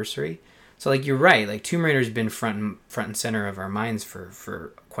 20-year anniversary. So, like, you're right, like, Tomb Raider's been front and center of our minds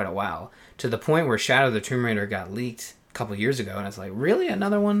for quite a while, to the point where Shadow of the Tomb Raider got leaked couple years ago, and I was like, really,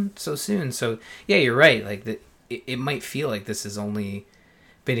 another one so soon? So yeah, you're right, like, it might feel like this has only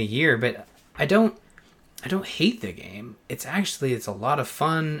been a year, but I don't hate the game. It's a lot of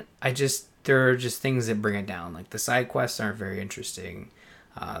fun. There are just things that bring it down, like the side quests aren't very interesting,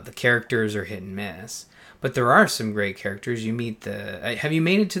 the characters are hit and miss, but there are some great characters. You meet have you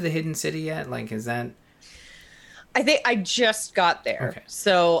made it to the Hidden City yet? Like, is that... I think I just got there. Okay.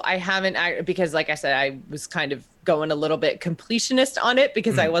 So I haven't, because, like I said, I was kind of going a little bit completionist on it,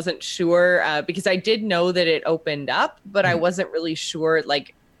 because I wasn't sure, because I did know that it opened up, but I wasn't really sure,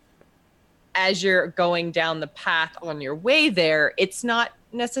 like, as you're going down the path on your way there, it's not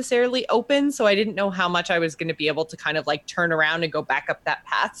necessarily open. So I didn't know how much I was going to be able to kind of, like, turn around and go back up that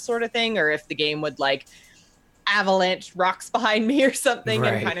path sort of thing, or if the game would, like, avalanche rocks behind me or something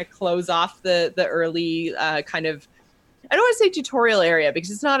and kind of close off the early kind of, I don't want to say tutorial area,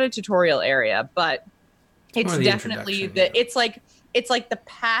 because it's not a tutorial area, but it's definitely it's like the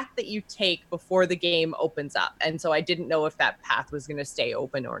path that you take before the game opens up. And so I didn't know if that path was going to stay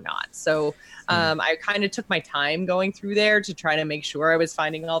open or not. So I kind of took my time going through there to try to make sure I was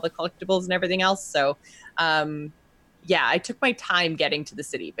finding all the collectibles and everything else. So I took my time getting to the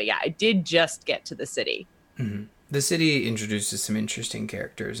city, but I did just get to the city. Mm-hmm. The city introduces some interesting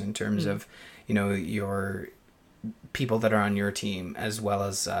characters in terms of, your people that are on your team, as well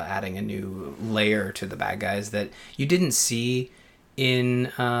as adding a new layer to the bad guys that you didn't see in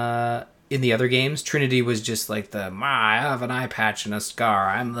the other games. Trinity was just like I have an eye patch and a scar,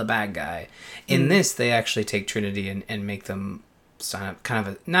 I'm the bad guy. In this, they actually take Trinity and make them kind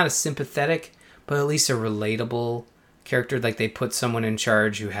of not a sympathetic, but at least a relatable character. Like, they put someone in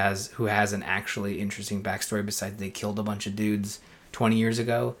charge who has an actually interesting backstory besides they killed a bunch of dudes 20 years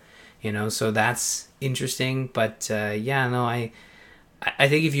ago. So that's interesting. But yeah, no, I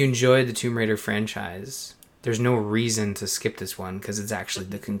think if you enjoyed the Tomb Raider franchise, there's no reason to skip this one because it's actually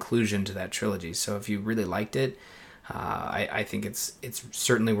the conclusion to that trilogy. So if you really liked it, I think it's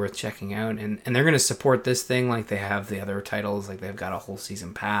certainly worth checking out. And they're going to support this thing like they have the other titles. Like they've got a whole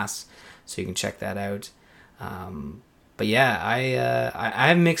season pass, so you can check that out. But yeah, I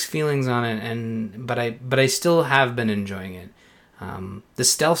have mixed feelings on it, but I still have been enjoying it. The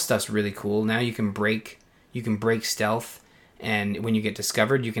stealth stuff's really cool. Now you can break stealth. And when you get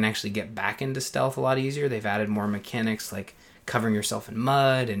discovered, you can actually get back into stealth a lot easier. They've added more mechanics like covering yourself in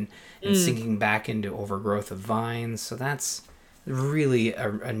mud and sinking back into overgrowth of vines. So that's really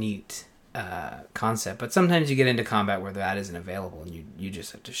a neat concept. But sometimes you get into combat where that isn't available and you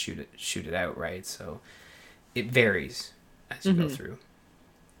just have to shoot it out, right? So it varies as you go through.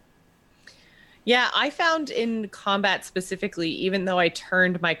 Yeah, I found in combat specifically, even though I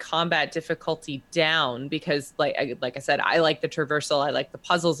turned my combat difficulty down because, like I said, I like the traversal, I like the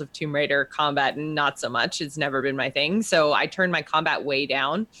puzzles of Tomb Raider. Combat, not so much. It's never been my thing. So I turned my combat way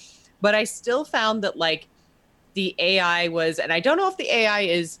down. But I still found that like the AI was, and I don't know if the AI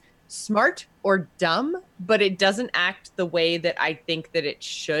is smart or dumb, but it doesn't act the way that I think that it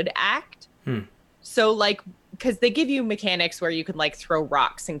should act. So like, because they give you mechanics where you can like throw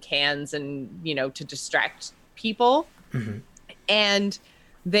rocks and cans and, to distract people. And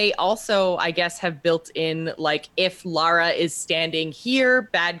they also, I guess, have built in like if Lara is standing here,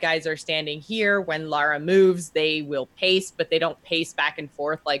 bad guys are standing here. When Lara moves, they will pace, but they don't pace back and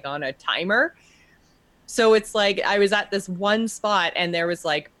forth like on a timer. So it's like I was at this one spot and there was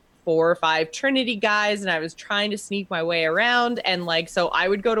like 4 or 5 Trinity guys and I was trying to sneak my way around, and like so I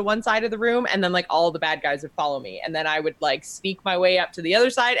would go to one side of the room and then like all the bad guys would follow me, and then I would like sneak my way up to the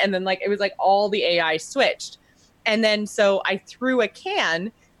other side, and then like it was like all the AI switched. And then so I threw a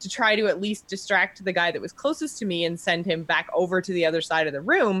can to try to at least distract the guy that was closest to me and send him back over to the other side of the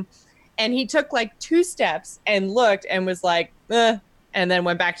room, and he took like 2 steps and looked and was like and then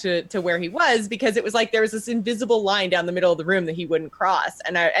went back to where he was, because it was like there was this invisible line down the middle of the room that he wouldn't cross.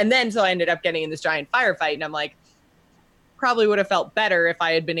 And then so I ended up getting in this giant firefight, and I'm like, probably would have felt better if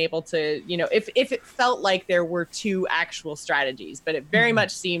I had been able to, if it felt like there were 2 actual strategies, but it very much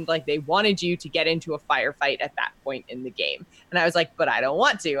seemed like they wanted you to get into a firefight at that point in the game. And I was like, but I don't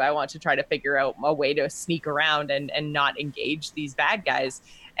want to. I want to try to figure out a way to sneak around and not engage these bad guys.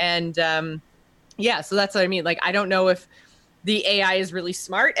 And yeah, so that's what I mean. Like, I don't know if the AI is really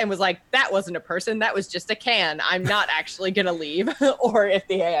smart and was like, that wasn't a person, that was just a can, I'm not actually gonna leave. Or if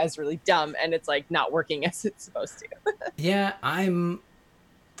the AI is really dumb and it's like not working as it's supposed to. Yeah,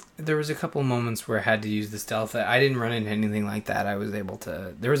 there was a couple moments where I had to use the stealth. I didn't run into anything like that. I was able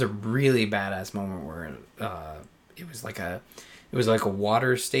to. There was a really badass moment where it was like a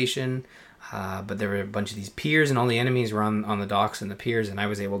water station. But there were a bunch of these piers, and all the enemies were on the docks and the piers, and I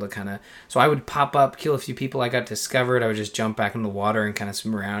was able to kind of... So I would pop up, kill a few people. I got discovered. I would just jump back into the water and kind of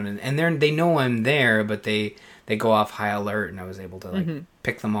swim around. And they know I'm there, but they go off high alert, and I was able to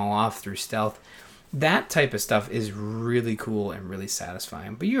pick them all off through stealth. That type of stuff is really cool and really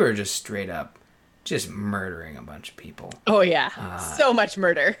satisfying. But you are just straight up just murdering a bunch of people. Oh yeah, so much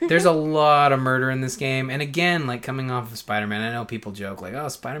murder. There's a lot of murder in this game, and again, like coming off of Spider-Man, I know people joke like, "Oh,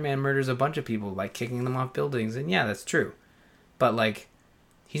 Spider-Man murders a bunch of people, like kicking them off buildings," and yeah, that's true. But like,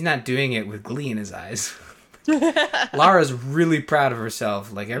 he's not doing it with glee in his eyes. Lara's really proud of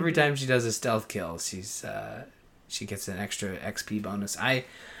herself. Like every time she does a stealth kill, she gets an extra XP bonus.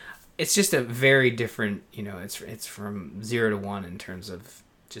 It's just a very different, it's from 0 to 1 in terms of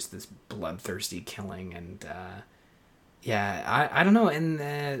just this bloodthirsty killing. And yeah, I don't know, and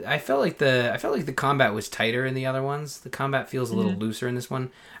I felt like the combat was tighter in the other ones. The combat feels a little looser in this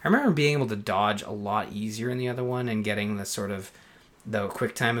one. I remember being able to dodge a lot easier in the other one, and getting the sort of the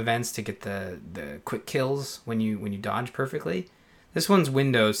quick time events to get the quick kills when you dodge perfectly. This one's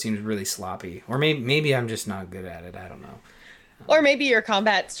window seems really sloppy, or maybe I'm just not good at it. I don't know. Or maybe your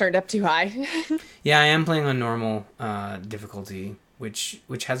combat's turned up too high. Yeah, I am playing on normal difficulty, which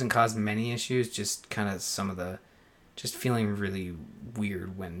hasn't caused many issues. Just kind of some of the, just feeling really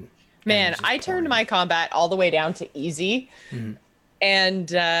weird when. Man, I turned my combat all the way down to easy,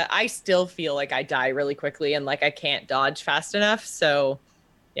 and I still feel like I die really quickly and like I can't dodge fast enough. So,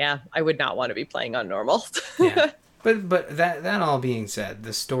 yeah, I would not want to be playing on normal. Yeah, but that all being said,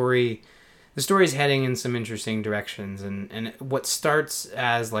 the story's heading in some interesting directions, and what starts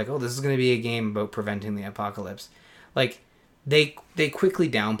as like, oh, this is going to be a game about preventing the apocalypse, like they quickly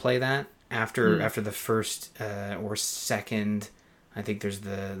downplay that after the first or second. I think there's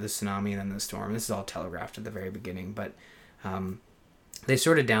the tsunami and then the storm. This is all telegraphed at the very beginning, but they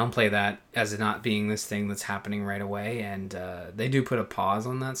sort of downplay that as not being this thing that's happening right away, and they do put a pause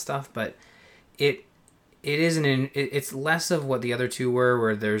on that stuff, but it's less of what the other two were,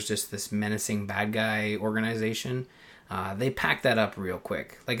 where there's just this menacing bad guy organization. They pack that up real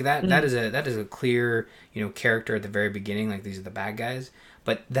quick. Like that is a clear, character at the very beginning. Like, these are the bad guys,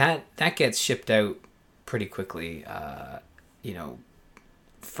 but that gets shipped out pretty quickly.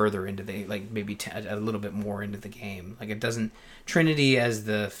 Further into the, like, maybe a little bit more into the game. Like, it doesn't, Trinity as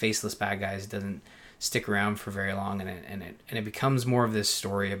the faceless bad guys doesn't stick around for very long, and it becomes more of this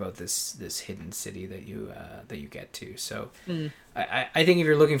story about this hidden city that you get to. So I think if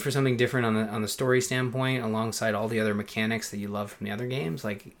you're looking for something different on the story standpoint, alongside all the other mechanics that you love from the other games,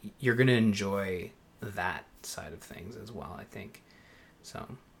 like, you're gonna enjoy that side of things as well, I think.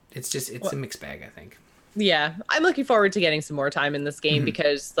 So it's a mixed bag, I think. Yeah, I'm looking forward to getting some more time in this game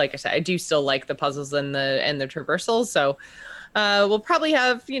because, like I said, I do still like the puzzles and the traversals. So we'll probably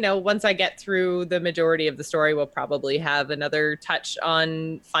have, once I get through the majority of the story, we'll probably have another touch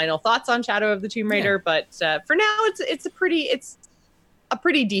on final thoughts on Shadow of the Tomb Raider. Yeah. But for now, it's a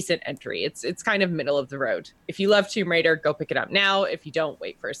pretty decent entry. It's kind of middle of the road. If you love Tomb Raider, go pick it up now. If you don't,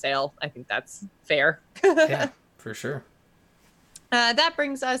 wait for a sale. I think that's fair. Yeah, for sure. That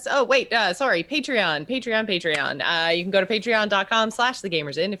brings us, Patreon. You can go to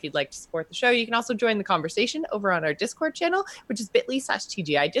patreon.com/thegamersin if you'd like to support the show. You can also join the conversation over on our Discord channel, which is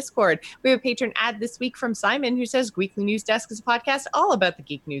bit.ly/TGI Discord. We have a patron ad this week from Simon, who says Weekly News Desk is a podcast all about the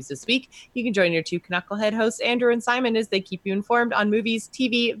geek news this week. You can join your two Knucklehead hosts, Andrew and Simon, as they keep you informed on movies,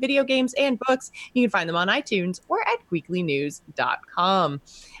 TV, video games, and books. You can find them on iTunes or at weeklynews.com.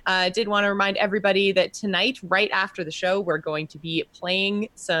 Did want to remind everybody that tonight, right after the show, we're going to be playing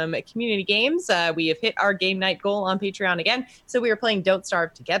some community games. We have hit our game night goal on Patreon again, so we are playing Don't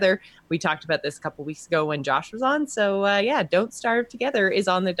Starve Together. We talked about this a couple weeks ago when Josh was on, so Don't Starve Together is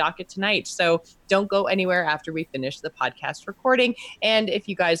on the docket tonight, so don't go anywhere after we finish the podcast recording. And if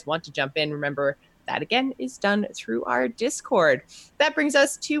you guys want to jump in, remember that again is done through our Discord. That brings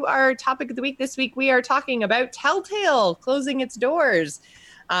us to our topic of the week. This week we are talking about Telltale closing its doors.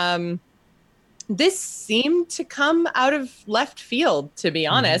 This seemed to come out of left field, to be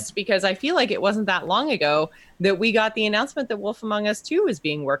honest, because I feel like it wasn't that long ago that we got the announcement that Wolf Among Us 2 was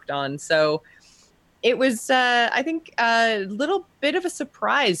being worked on. So it was, I think, a little bit of a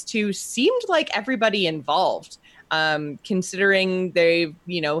surprise to seemed like everybody involved, considering they,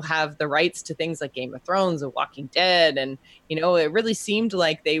 have the rights to things like Game of Thrones and Walking Dead. And, it really seemed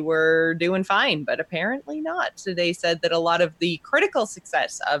like they were doing fine, but apparently not. So they said that a lot of the critical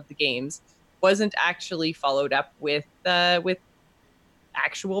success of the games wasn't actually followed up with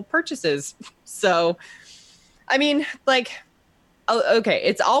actual purchases. So, I mean, okay,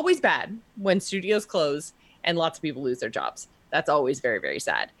 it's always bad when studios close and lots of people lose their jobs. That's always very, very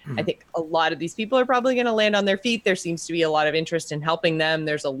sad. I think a lot of these people are probably going to land on their feet. There seems to be a lot of interest in helping them.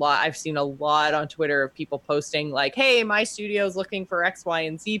 I've seen a lot on Twitter of people posting like, hey, my studio's looking for X, Y,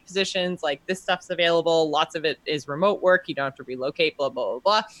 and Z positions. Like, this stuff's available. Lots of it is remote work. You don't have to relocate, blah, blah, blah,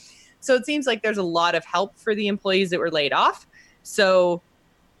 blah. So it seems like there's a lot of help for the employees that were laid off. So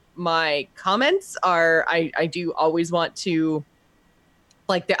my comments are, I do always want to,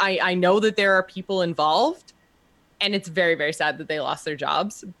 I know that there are people involved, and it's very, very sad that they lost their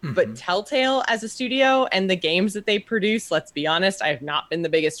jobs. But Telltale as a studio and the games that they produce, let's be honest, I have not been the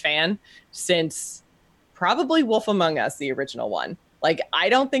biggest fan since probably Wolf Among Us, the original one. I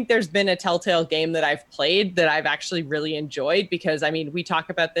don't think there's been a Telltale game that I've played that I've actually really enjoyed, because, we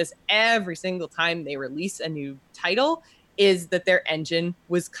talk about this every single time they release a new title, is that their engine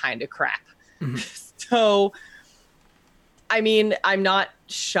was kind of crap. So, I'm not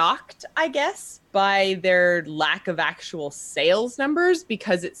shocked, I guess, by their lack of actual sales numbers,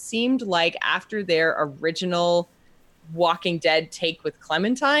 because it seemed like after their original Walking Dead take with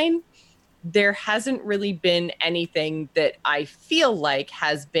Clementine, there hasn't really been anything that I feel like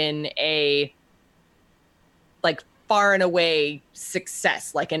has been a far and away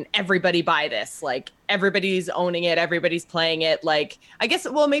success, an everybody buy this, everybody's owning it, everybody's playing it. I guess,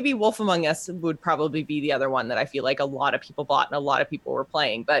 well, maybe Wolf Among Us would probably be the other one that I feel like a lot of people bought and a lot of people were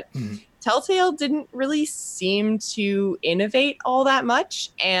playing, but Telltale didn't really seem to innovate all that much,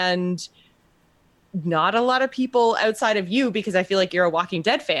 and not a lot of people outside of you, because I feel like you're a Walking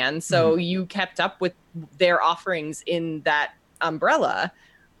Dead fan, so you kept up with their offerings in that umbrella,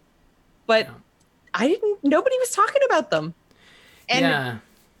 but nobody was talking about them. And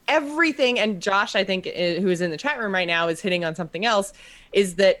everything, and Josh, I think, who is in the chat room right now, is hitting on something else,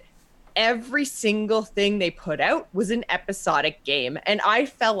 is that every single thing they put out was an episodic game. And I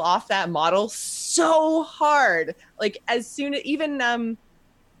fell off that model so hard. Like as soon as even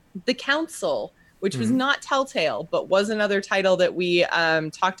The Council, which was not Telltale, but was another title that we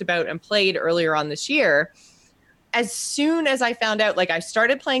talked about and played earlier on this year. As soon as I found out, like I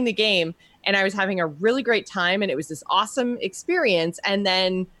started playing the game and I was having a really great time and it was this awesome experience. And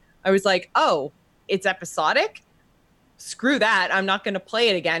then I was like, oh, it's episodic? Screw that. I'm not going to play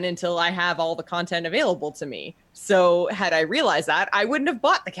it again until I have all the content available to me. So had I realized that, I wouldn't have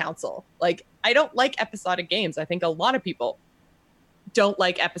bought The Council. Like, I don't like episodic games. I think a lot of people don't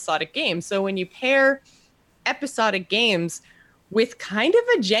like episodic games. So when you pair episodic games with kind of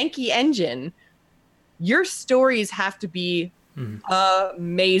a janky engine, your stories have to be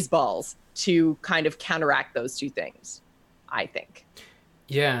mazeballs to kind of counteract those two things, I think.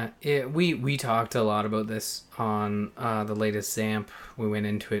 Yeah, we talked a lot about this on the latest Zamp. We went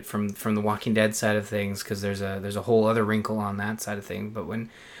into it from the Walking Dead side of things because there's a whole other wrinkle on that side of things. But when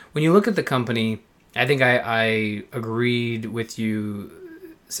you look at the company, I think I agreed with you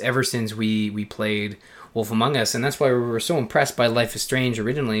ever since we played Wolf Among Us, and that's why we were so impressed by Life is Strange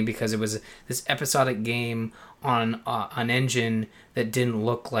originally, because it was this episodic game on an engine that didn't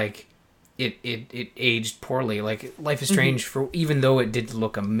look like it aged poorly. Like Life is Strange, for even though it did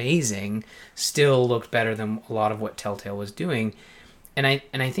look amazing, still looked better than a lot of what Telltale was doing. And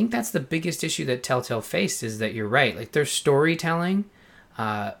I think that's the biggest issue that Telltale faced, is that you're right. Like their storytelling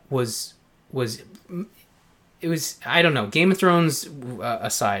was I don't know, Game of Thrones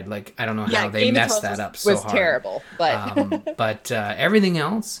aside, like I don't know how they messed that up so hard. Was terrible, but but everything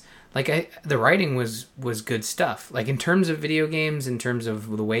else, like the writing was good stuff. Like in terms of video games, in terms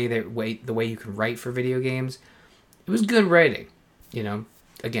of the way you can write for video games, it was good writing. You know,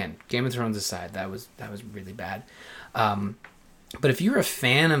 again, Game of Thrones aside, that was really bad. But if you're a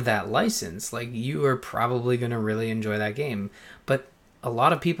fan of that license, like you are probably going to really enjoy that game. But a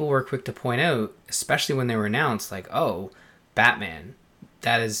lot of people were quick to point out, especially when they were announced, like, oh, Batman,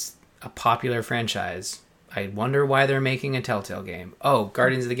 that is a popular franchise. I wonder why they're making a Telltale game. Oh,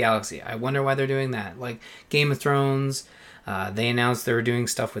 Guardians of the Galaxy, I wonder why they're doing that. Like Game of Thrones, they announced they were doing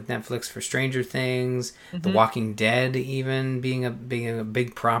stuff with Netflix for Stranger Things, The Walking Dead even being a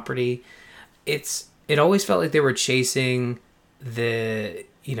big property. It always felt like they were chasing the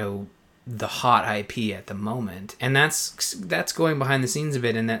hot IP at the moment, and that's going behind the scenes a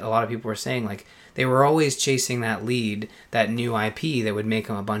bit, and that a lot of people were saying like they were always chasing that lead, that new IP that would make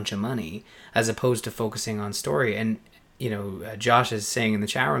them a bunch of money, as opposed to focusing on story. And Josh is saying in the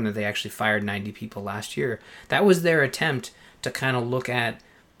chat room that they actually fired 90 people last year. That was their attempt to kind of look at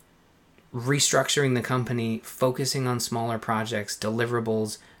restructuring the company, focusing on smaller projects,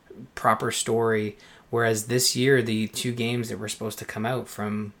 deliverables, proper story. Whereas this year, the two games that were supposed to come out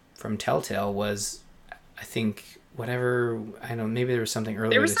from Telltale was, I think, maybe there was something earlier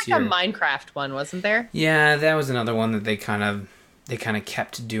this year. There was like a Minecraft one, wasn't there? Yeah, that was another one that they kind of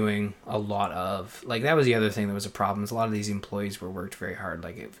kept doing a lot of. Like, that was the other thing that was a problem, is a lot of these employees were worked very hard.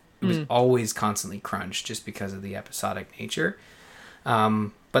 Like, it was always constantly crunched just because of the episodic nature.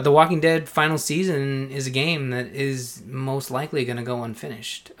 But The Walking Dead final season is a game that is most likely going to go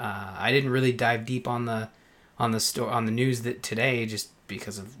unfinished. I didn't really dive deep on the news today, just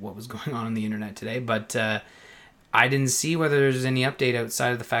because of what was going on the internet today. But I didn't see whether there's any update outside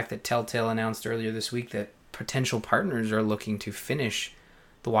of the fact that Telltale announced earlier this week that potential partners are looking to finish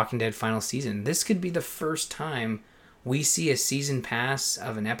The Walking Dead final season. This could be the first time we see a season pass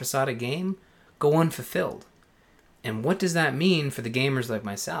of an episodic game go unfulfilled. And what does that mean for the gamers like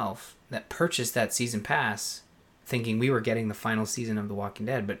myself that purchased that season pass thinking we were getting the final season of The Walking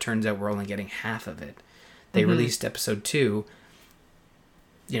Dead, but turns out we're only getting half of it? They released episode 2.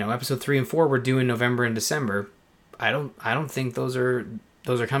 Episode 3 and 4 were due in November and December. I don't think those are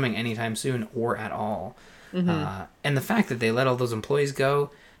coming anytime soon or at all. And the fact that they let all those employees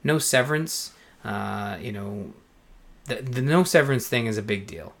go, no severance, the no severance thing is a big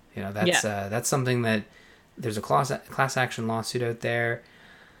deal. That's something that there's a class action lawsuit out there.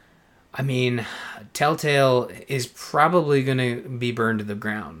 I mean, Telltale is probably going to be burned to the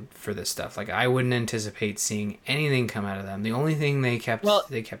ground for this stuff. Like, I wouldn't anticipate seeing anything come out of them. The only thing they kept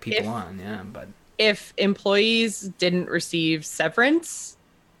people on. Yeah, but if employees didn't receive severance,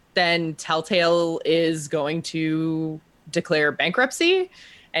 then Telltale is going to declare bankruptcy,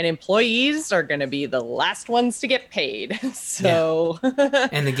 and employees are going to be the last ones to get paid. So,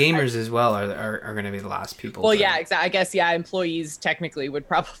 and the gamers as well are going to be the last people. Well, yeah, exactly. I guess, employees technically would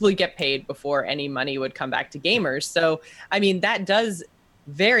probably get paid before any money would come back to gamers. So, I mean, that does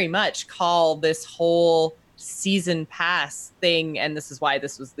very much call this whole season pass thing, and this is why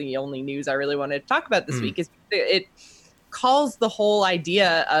this was the only news I really wanted to talk about this week, is it calls the whole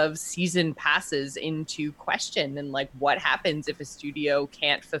idea of season passes into question, and like what happens if a studio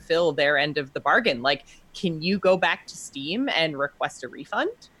can't fulfill their end of the bargain. Like, can you go back to Steam and request a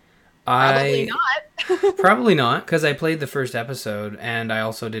refund? Probably not. Probably not, because I played the first episode and I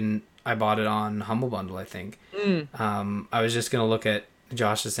also didn't. I bought it on Humble Bundle, I think. I was just gonna look at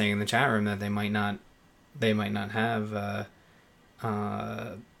Josh is saying in the chat room that they might not have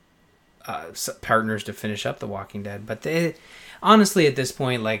partners to finish up The Walking Dead, but they honestly at this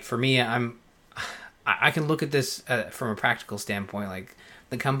point, like for me, I can look at this from a practical standpoint. Like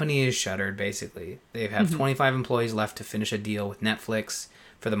the company is shuttered basically. They have 25 employees left to finish a deal with Netflix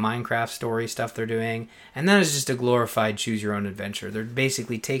for the Minecraft story stuff they're doing, and that is just a glorified choose your own adventure. They're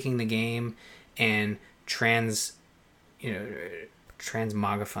basically taking the game and transmogifying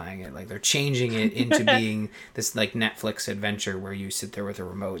it. Like they're changing it into being this like Netflix adventure where you sit there with a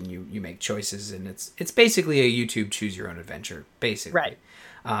remote and you make choices, and it's basically a YouTube choose your own adventure basically. Right.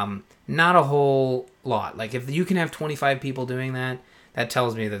 Not a whole lot. Like if you can have 25 people doing that, that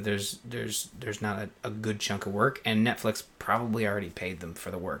tells me that there's not a good chunk of work, and Netflix probably already paid them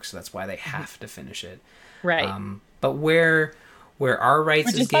for the work, so that's why they have to finish it. Right. But where our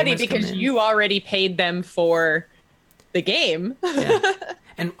rights, which is funny because you already paid them for the game. Yeah.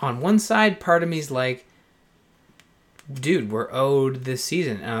 And on one side, part of me's like, dude, we're owed this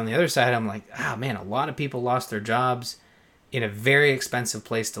season. And on the other side, I'm like, man, a lot of people lost their jobs in a very expensive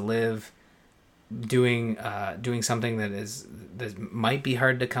place to live, doing something that might be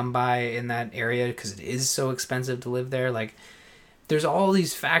hard to come by in that area because it is so expensive to live there. Like, there's all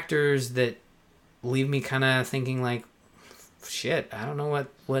these factors that leave me kind of thinking like, shit, I don't know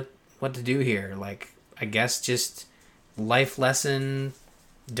what to do here. Like, I guess just life lesson,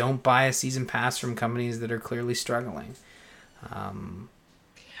 don't buy a season pass from companies that are clearly struggling.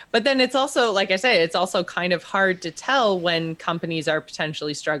 But then it's also, like I say, it's also kind of hard to tell when companies are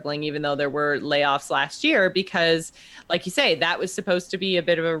potentially struggling, even though there were layoffs last year, because like you say, that was supposed to be a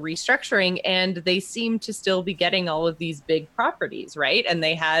bit of a restructuring, and they seem to still be getting all of these big properties, right? And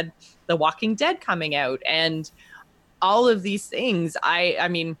they had The Walking Dead coming out and all of these things. I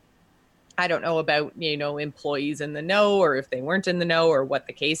mean, I don't know about, employees in the know, or if they weren't in the know, or what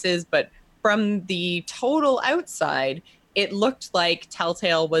the case is, but from the total outside, it looked like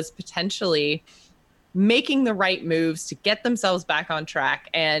Telltale was potentially making the right moves to get themselves back on track.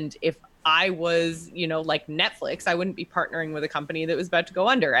 And if I was, like Netflix, I wouldn't be partnering with a company that was about to go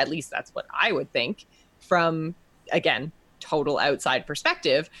under. At least that's what I would think from, again, total outside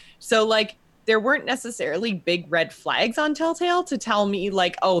perspective. So like, there weren't necessarily big red flags on Telltale to tell me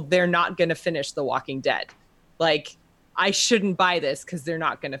like, oh, they're not going to finish The Walking Dead. Like, I shouldn't buy this because they're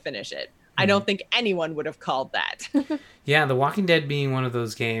not going to finish it. I don't think anyone would have called that. Yeah, The Walking Dead being one of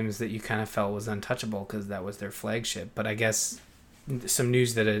those games that you kind of felt was untouchable because that was their flagship. But I guess some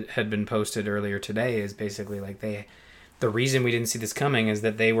news that had been posted earlier today is basically like the reason we didn't see this coming is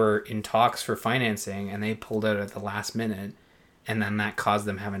that they were in talks for financing and they pulled out at the last minute. And then that caused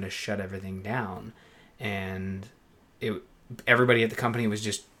them having to shut everything down. And everybody at the company was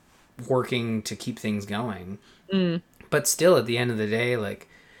just working to keep things going. But still, at the end of the day, like,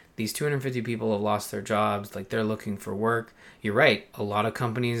 these 250 people have lost their jobs. Like, they're looking for work. You're right. A lot of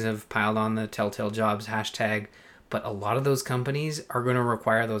companies have piled on the Telltale Jobs hashtag. But a lot of those companies are going to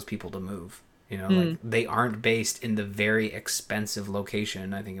require those people to move. Like, they aren't based in the very expensive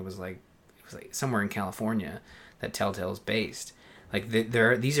location. I think it was like somewhere in California that Telltale's based. Like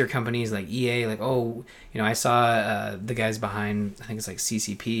these are companies like EA, like, I saw the guys behind, I think it's like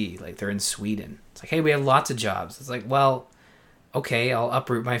CCP, like they're in Sweden. It's like, hey, we have lots of jobs. It's like, well, okay, I'll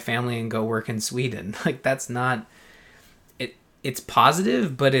uproot my family and go work in Sweden. Like, that's not it. It's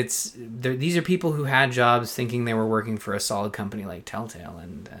positive, but these are people who had jobs thinking they were working for a solid company like Telltale,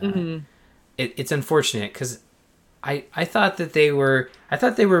 and it's unfortunate because I thought they were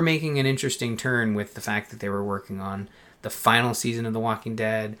making an interesting turn with the fact that they were working on the final season of The Walking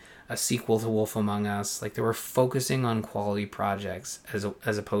Dead, a sequel to Wolf Among Us. Like, they were focusing on quality projects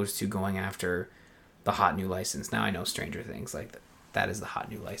as opposed to going after the hot new license. Now I know Stranger Things, like that is the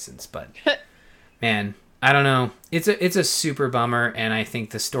hot new license, but man, I don't know. It's a super bummer, and I think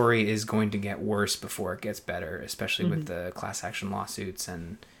the story is going to get worse before it gets better, especially with the class action lawsuits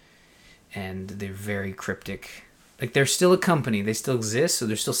and the very cryptic. Like, they're still a company. They still exist, so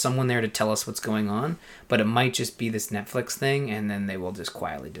there's still someone there to tell us what's going on. But it might just be this Netflix thing, and then they will just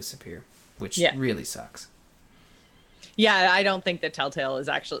quietly disappear, which really sucks. Yeah, I don't think that Telltale is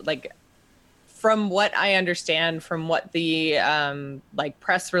actually, like, from what I understand, from what the,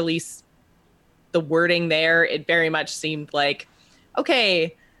 press release the wording there, it very much seemed like,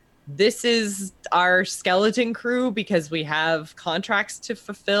 okay, this is our skeleton crew because we have contracts to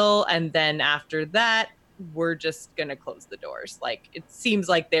fulfill. And then after that, we're just going to close the doors. Like, it seems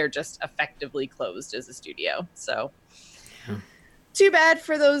like they're just effectively closed as a studio. So too bad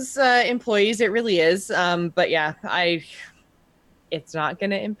for those employees. It really is. But yeah, it's not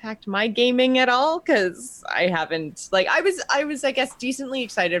going to impact my gaming at all because I haven't, like, I was, I guess, decently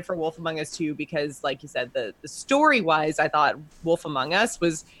excited for Wolf Among Us 2 because, like you said, the story-wise, I thought Wolf Among Us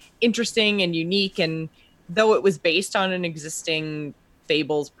was interesting and unique, and though it was based on an existing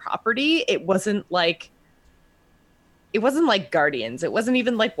Fables property, it wasn't like Guardians. It wasn't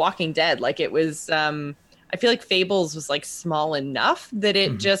even like Walking Dead. Like, it was I feel like Fables was like small enough that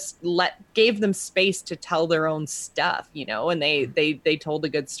it just gave them space to tell their own stuff, you know, and they told a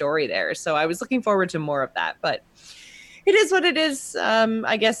good story there. So I was looking forward to more of that, but it is what it is.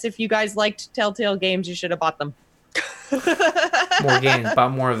 I guess if you guys liked Telltale games, you should have bought them. More games,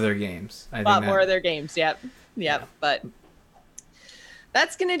 bought more of their games. Bought more of their games. Yep. Yeah. But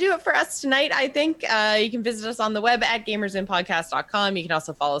that's going to do it for us tonight, I think. You can visit us on the web at gamersinpodcast.com. You can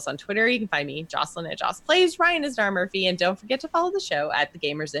also follow us on Twitter. You can find me, Jocelyn, at Joss Plays. Ryan is Dar Murphy. And don't forget to follow the show at The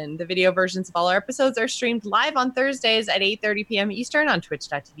Gamers In. The video versions of all our episodes are streamed live on Thursdays at 8:30 p.m. Eastern on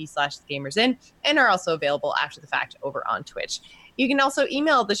twitch.tv/TheGamersIn and are also available after the fact over on Twitch. You can also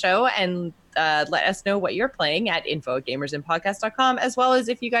email the show and let us know what you're playing at info@gamersinpodcast.com, as well as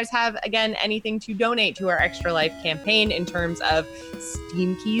if you guys have, again, anything to donate to our Extra Life campaign in terms of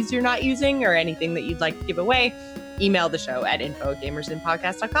Steam keys you're not using or anything that you'd like to give away, email the show at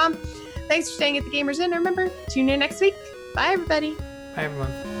info@gamersinpodcast.com. Thanks for staying at The Gamers Inn. Remember, tune in next week. Bye, everybody. Bye,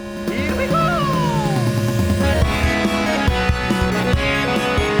 everyone.